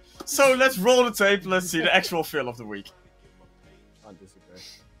me. So let's roll the tape, let's see the actual fail of the week. Can't disagree.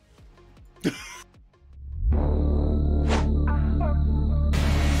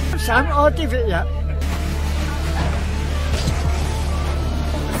 Sam, I'll give it ya.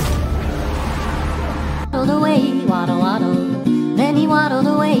 Waddled away, waddle, waddle. Then he waddled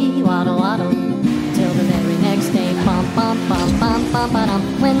away, waddle, waddle. Till the very next day, bum, bum, bum, bum, bum, ba-dum.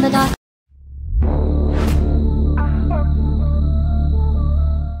 When the doctor.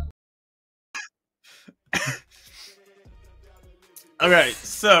 Okay,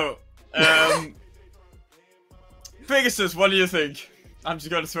 so, Pegasus, what do you think? I'm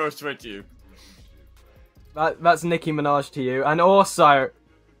just gonna throw it straight to you. That's Nicki Minaj to you, and also,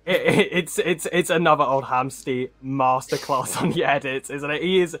 it's another old Hamsty masterclass on the edits, isn't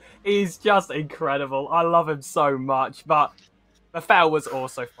it? He's just incredible. I love him so much, but the fail was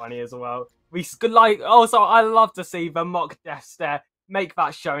also funny as well. Also, I love to see the mock death stare make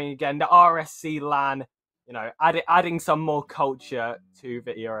that showing again. The RSC LAN, you know, adding some more culture to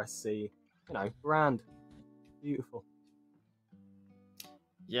the RSC. You know, grand, beautiful.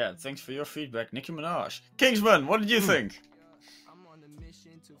 Yeah, thanks for your feedback, Nicki Minaj. Kingsman, what did you think?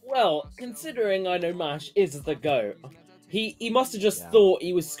 Well, considering I know Mash is the GOAT, he must have just thought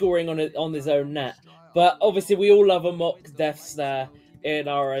he was scoring on his own net. But obviously we all love a mock death stare in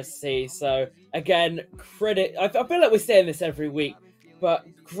RSC, so again, credit. I feel like we're saying this every week, but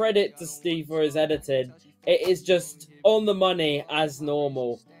credit to Steve for his editing. It is just on the money as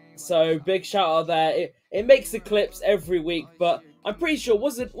normal. So big shout out there. It makes the clips every week, but I'm pretty sure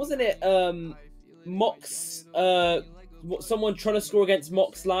wasn't it Mox someone trying to score against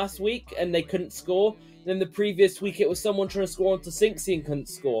Mox last week and they couldn't score. Then the previous week it was someone trying to score onto Sinksy and couldn't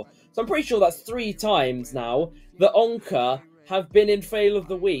score. So I'm pretty sure that's 3 times now that Onka have been in fail of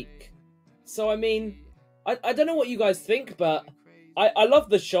the week. So I mean, I don't know what you guys think, but I love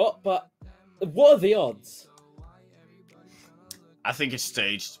the shot, but what are the odds? I think it's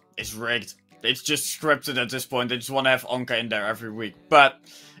staged. It's rigged. It's just scripted at this point. They just want to have Onka in there every week. But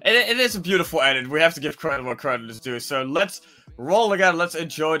it is a beautiful edit. We have to give credit where credit is due. So let's roll again. Let's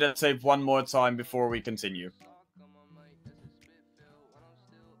enjoy that tape one more time before we continue.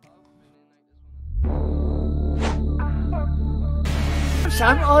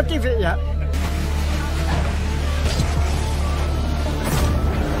 Sam, I'll give it ya.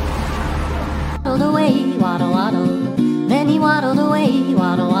 Waddled away, waddle, waddle. Then he waddled away,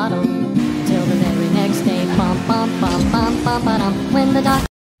 waddle, waddle. Till the very next day, bum, bum, bum, bum, bum, ba-dum. When the doctor.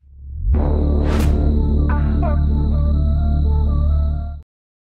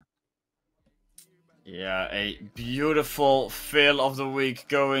 Yeah, a beautiful fill of the week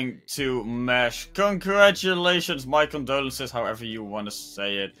going to Mesh. Congratulations, my condolences, however you want to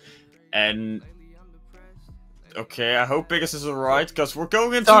say it. And okay, I hope Pegasus is alright, because we're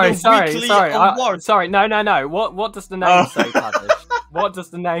going into the weekly award. Sorry, no. What does the name say, Kaddish? What does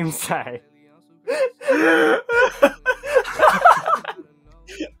the name say?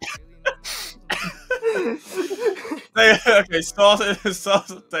 Okay,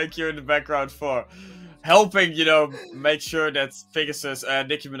 Sauce, thank you in the background for helping, make sure that Pegasus and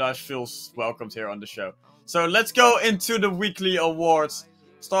Nicki Minaj feels welcomed here on the show. So let's go into the weekly awards,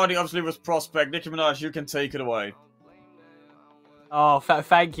 starting obviously with Prospect. Nicki Minaj, you can take it away. Oh,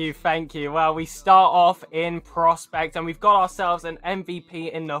 thank you. Well, we start off in Prospect, and we've got ourselves an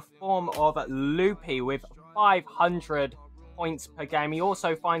MVP in the form of Loopy with 500 points per game. He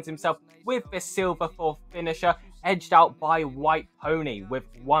also finds himself with the silver for finisher, edged out by White Pony with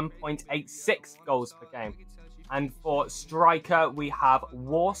 1.86 goals per game. And for striker, we have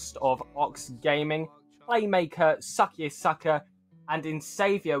Worst of Ox Gaming, playmaker Sucky Sucker, and in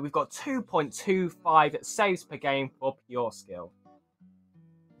savior, we've got 2.25 saves per game for pure skill.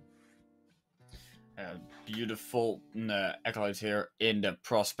 Beautiful accolades here in the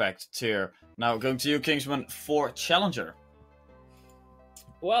Prospect tier. Now going to you, Kingsman, for Challenger.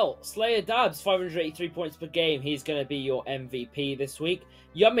 Well, Slayer Dabs, 583 points per game. He's going to be your MVP this week.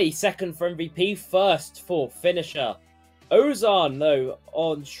 Yummy, second for MVP, first for finisher. Ozan, though,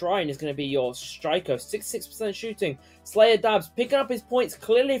 on Shrine is going to be your striker, 66% shooting. Slayer Dabs picking up his points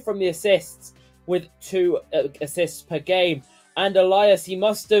clearly from the assists with 2 assists per game. And Elias, he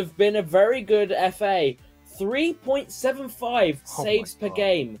must have been a very good FA, 3.75 saves per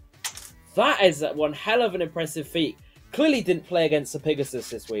game. That is one hell of an impressive feat. Clearly didn't play against the Pegasus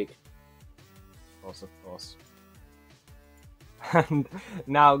this week. Of course. And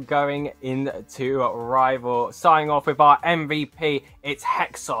now going into rival, starting off with our MVP, it's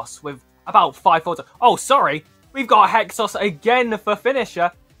Hexos with about 5 forwards. Oh, sorry, we've got Hexos again for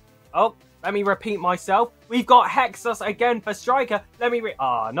finisher. Oh, let me repeat myself. We've got Hexos again for striker.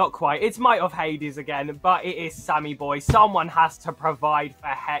 Not quite. It's Might of Hades again, but it is Sammy Boy. Someone has to provide for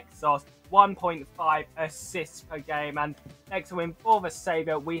Hexos. 1.5 assists per game. And next to him for the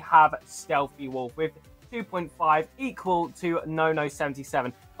savior, we have Stealthy Wolf with 2.5 equal to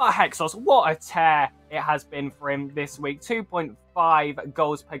Nono77. But Hexos, what a tear it has been for him this week. 2.5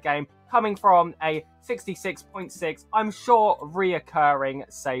 goals per game, coming from a 66.6, I'm sure, reoccurring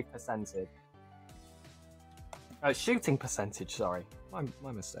save percentage. Shooting percentage, sorry.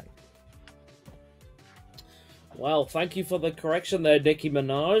 My mistake. Well, thank you for the correction there, Nicki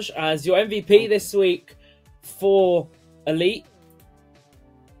Minaj. As your MVP this week for Elite.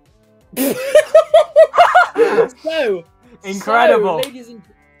 Incredible. Ladies and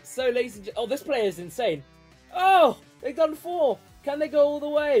oh, this player is insane. Oh, they've done 4. Can they go all the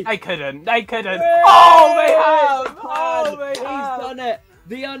way? They couldn't. Yay! Oh, they have. Oh, they have. He's done it.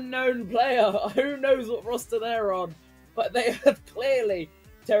 The unknown player. Who knows what roster they're on? But they have clearly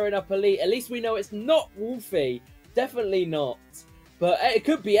tearing up Elite. At least we know it's not Wolfie. Definitely not. But it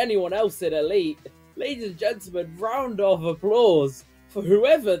could be anyone else in Elite. Ladies and gentlemen, round of applause for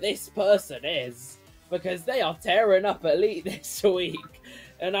whoever this person is. Because they are tearing up Elite this week.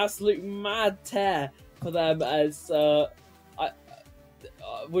 An absolute mad tear for them as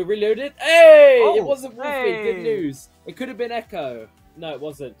we reloaded. Hey! It wasn't Wolfie. Hey. Good news. It could have been Echo. No, it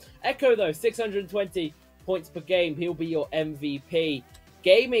wasn't. Echo, though, 620 points per game. He'll be your MVP.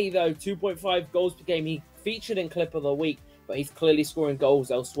 Gamey, though, 2.5 goals per game. He featured in Clip of the Week, but he's clearly scoring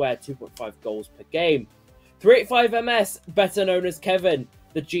goals elsewhere, 2.5 goals per game. 385 MS, better known as Kevin,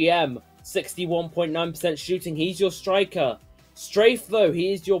 the GM, 61.9% shooting. He's your striker. Strafe, though,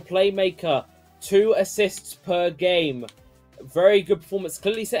 he is your playmaker, 2 assists per game. Very good performance,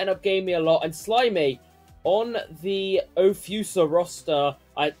 clearly setting up Gamey a lot. And Slimy, on the Ofusa roster,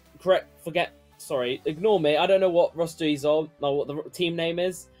 ignore me. I don't know what roster he's on, or what the team name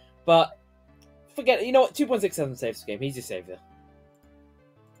is, but forget it. You know what? 2.67 saves per game. He's your savior.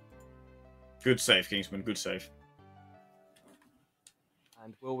 Good save, Kingsman. Good save.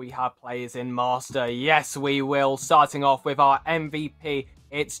 And will we have players in Master? Yes, we will. Starting off with our MVP,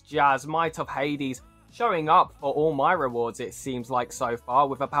 it's Jazz, Might of Hades, showing up for all my rewards, it seems like so far,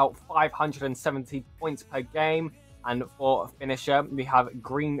 with about 570 points per game. And for finisher, we have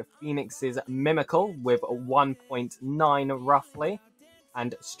Green Phoenix's Mimical with 1.9 roughly.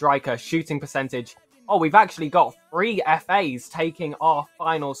 And striker, shooting percentage. Oh, we've actually got 3 FAs taking our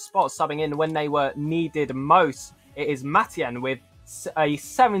final spot, subbing in when they were needed most. It is Matien with a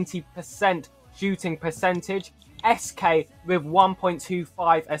 70% shooting percentage. SK with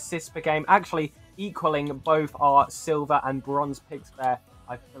 1.25 assists per game. Actually, equaling both our silver and bronze picks there.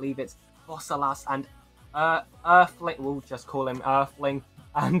 I believe it's Fossilas and Earthling. We'll just call him Earthling.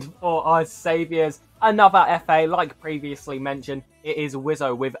 And for our saviors, another FA, like previously mentioned, it is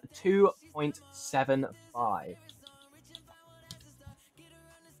Wizzo with 2.75.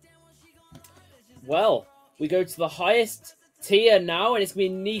 Well, we go to the highest tier now, and it's going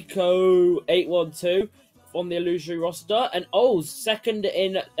to be Nico812 on the illusory roster, and Ols second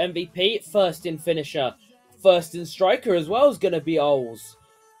in MVP, first in finisher, first in striker as well is going to be Ols.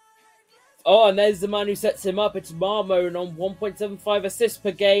 Oh, and there's the man who sets him up. It's Marmon on 1.75 assists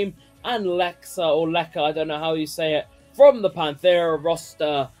per game, and Lexa, or Leka, I don't know how you say it, from the Panthera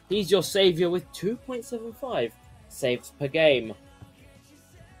roster. He's your saviour with 2.75 saves per game.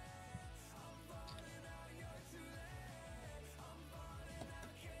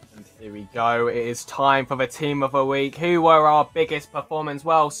 And here we go. It is time for the team of the week. Who were our biggest performers?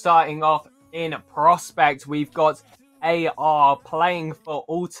 Well, starting off in Prospect, we've got AR playing for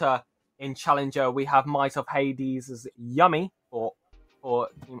Alta. In Challenger, we have Might of Hades as Yummy for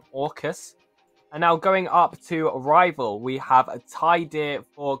Team Orcus. And now going up to Rival, we have Tydeer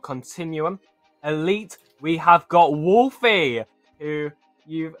for Continuum. Elite, we have got Wolfie, who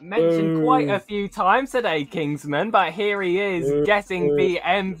you've mentioned quite a few times today, Kingsman. But here he is, getting the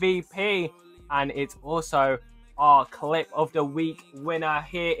MVP. And it's also our Clip of the Week winner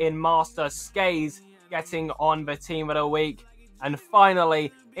here in Master Skaze, getting on the Team of the Week. And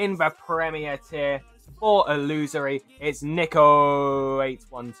finally, in the Premier tier for Illusory, it's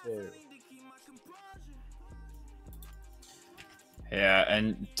Nico812. Yeah,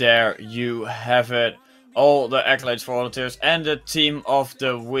 and there you have it. All the accolades for all the tiers and the team of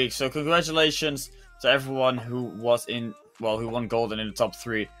the week. So congratulations to everyone who was in, well, who won golden in the top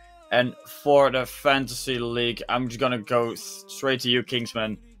 3. And for the Fantasy League, I'm just gonna go straight to you,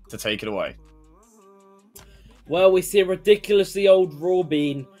 Kingsman, to take it away. Well, we see a ridiculously old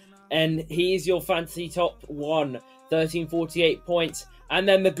Rawbean, and he is your fantasy top 1, 1348 points. And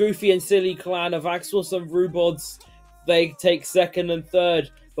then the goofy and silly clan of Axos and Rubods, they take second and third,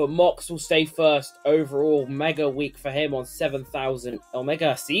 but Mox will stay first overall. Mega week for him on 7,000, or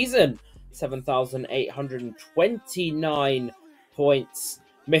mega season, 7,829 points.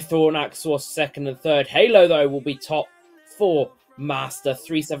 Mythor and Axos second and third. Halo, though, will be top 4. Master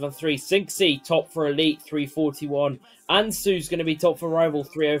 373, Sinksy top for Elite 341, Ansu's going to be top for Rival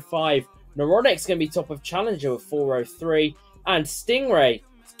 305, Neuronic's going to be top of Challenger with 403, and Stingray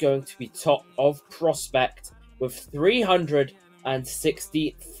is going to be top of Prospect with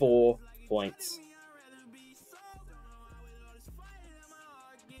 364 points.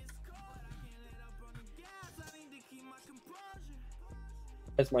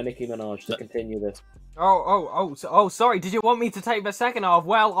 There's my Nicki Minaj to continue this. Oh, sorry. Did you want me to take the second half?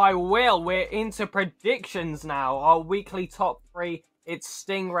 Well, I will. We're into predictions now. Our weekly top 3. It's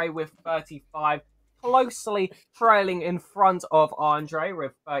Stingray with 35, closely trailing in front of Andre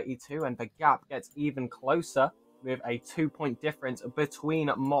with 32, and the gap gets even closer with a 2-point difference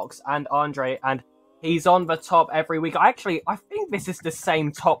between Mox and Andre, and he's on the top every week. I think this is the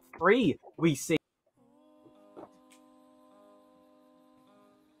same top 3 we see.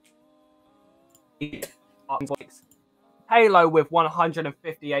 Halo with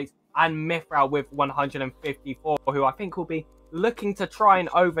 158 and Mithral with 154, who I think will be looking to try and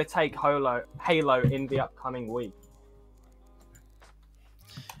overtake Halo in the upcoming week.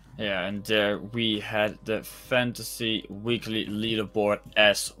 Yeah, and there we had the Fantasy Weekly leaderboard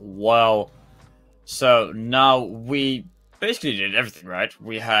as well. So now we basically did everything, right?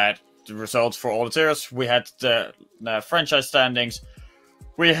 We had the results for all the tiers, we had the franchise standings,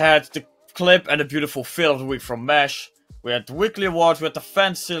 we had the clip and a beautiful field of the week from Mesh. We had the weekly awards, we had the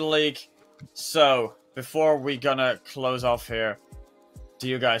Fantasy League. So, before we gonna close off here, do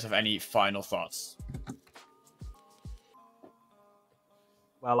you guys have any final thoughts?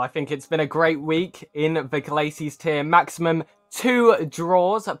 Well, I think it's been a great week in the Glacies tier. Maximum 2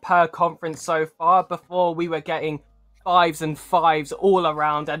 draws per conference so far, before we were getting 5s and 5s all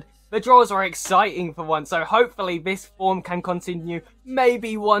around, and the draws are exciting for once, so hopefully this form can continue.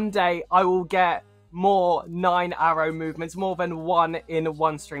 Maybe one day I will get more 9-arrow movements, more than 1 in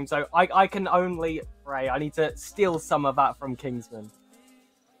one stream, so I can only pray. I need to steal some of that from Kingsman.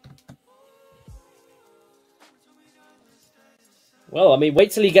 Well, I mean,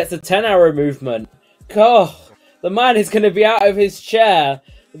 wait till he gets a 10-arrow movement. God, the man is going to be out of his chair.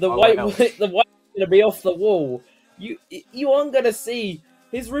 The white's going to be off the wall. You aren't going to see...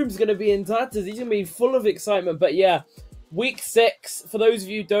 His room's going to be in tatters. He's going to be full of excitement. But yeah, week 6, for those of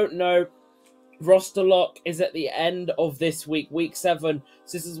you who don't know, roster lock is at the end of this week, week 7.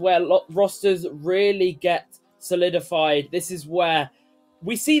 So this is where rosters really get solidified. This is where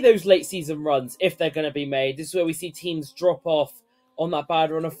we see those late season runs, if they're going to be made. This is where we see teams drop off on that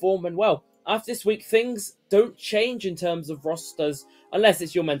bad run of form. And well, after this week, things don't change in terms of rosters, unless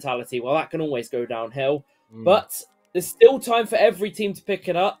it's your mentality. Well, that can always go downhill. But there's still time for every team to pick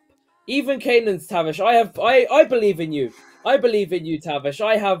it up. Even Kanan's Tavish. I believe in you. I believe in you, Tavish.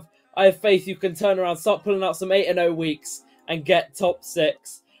 I have faith you can turn around, start pulling out some 8-0 weeks and get top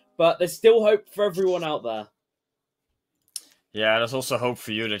 6. But there's still hope for everyone out there. Yeah, there's also hope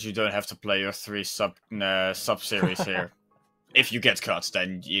for you that you don't have to play your 3 sub-series here. If you get cut,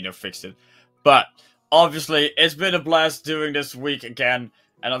 then, you know, fix it. But, obviously, it's been a blast doing this week again.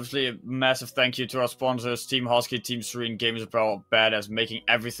 And obviously, a massive thank you to our sponsors, Team Hosky, Team Serene, Games Apparel, Badass, making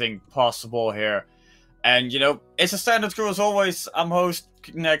everything possible here. And, you know, it's a standard crew as always. I'm host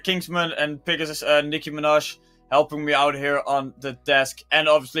Kingsman, and Pickers Nicki Minaj helping me out here on the desk. And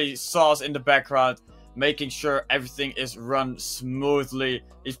obviously, Sauce in the background, making sure everything is run smoothly.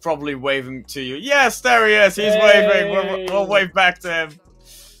 He's probably waving to you. Yes, there he is. He's waving. We'll wave back to him.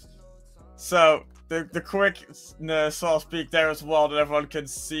 So, the quick Sauce peek there as well, that everyone can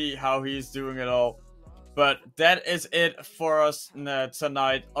see how he's doing it all. But that is it for us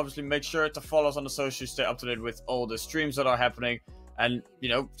tonight. Obviously, make sure to follow us on the socials, stay up to date with all the streams that are happening. And, you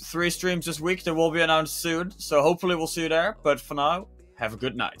know, 3 streams this week. They will be announced soon. So hopefully we'll see you there. But for now, have a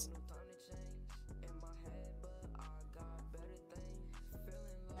good night.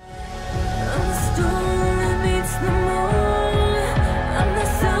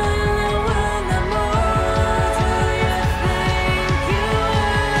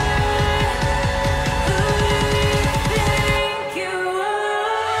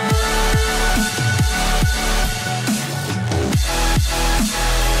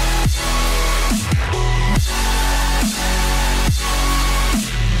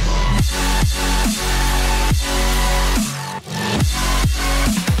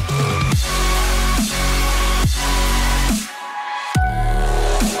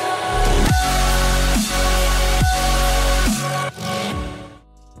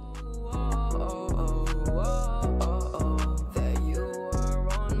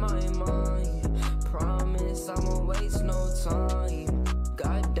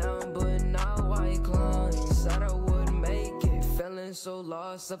 So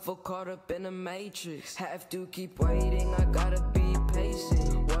lost, I feel caught up in a matrix. Have to keep waiting, I gotta be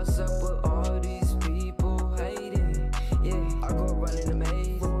patient. What's up with all these people hating? Yeah, I go running a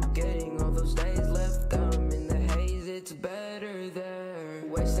maze, forgetting all those days left them in the haze. It's better there,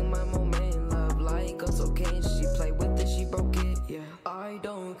 wasting my moment. Love like us, okay, and she played with it, she broke it. Yeah, I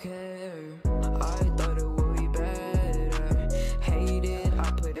don't care. I thought it would be better. Hate it,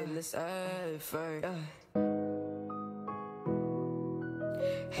 I put in this effort.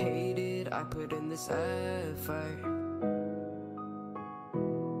 Hate it, I put in this effort.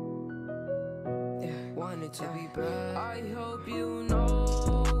 Yeah, want it to be better. I hope you know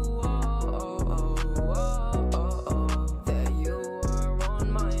that you are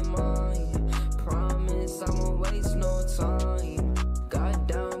on my mind. Promise I won't waste no time. Got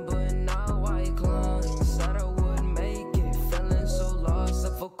down, but now I climb. Said I would make it, feeling so lost. I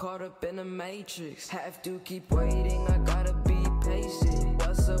feel caught up in a matrix. Have to keep waiting, I gotta be patient.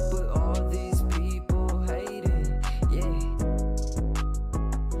 What's up with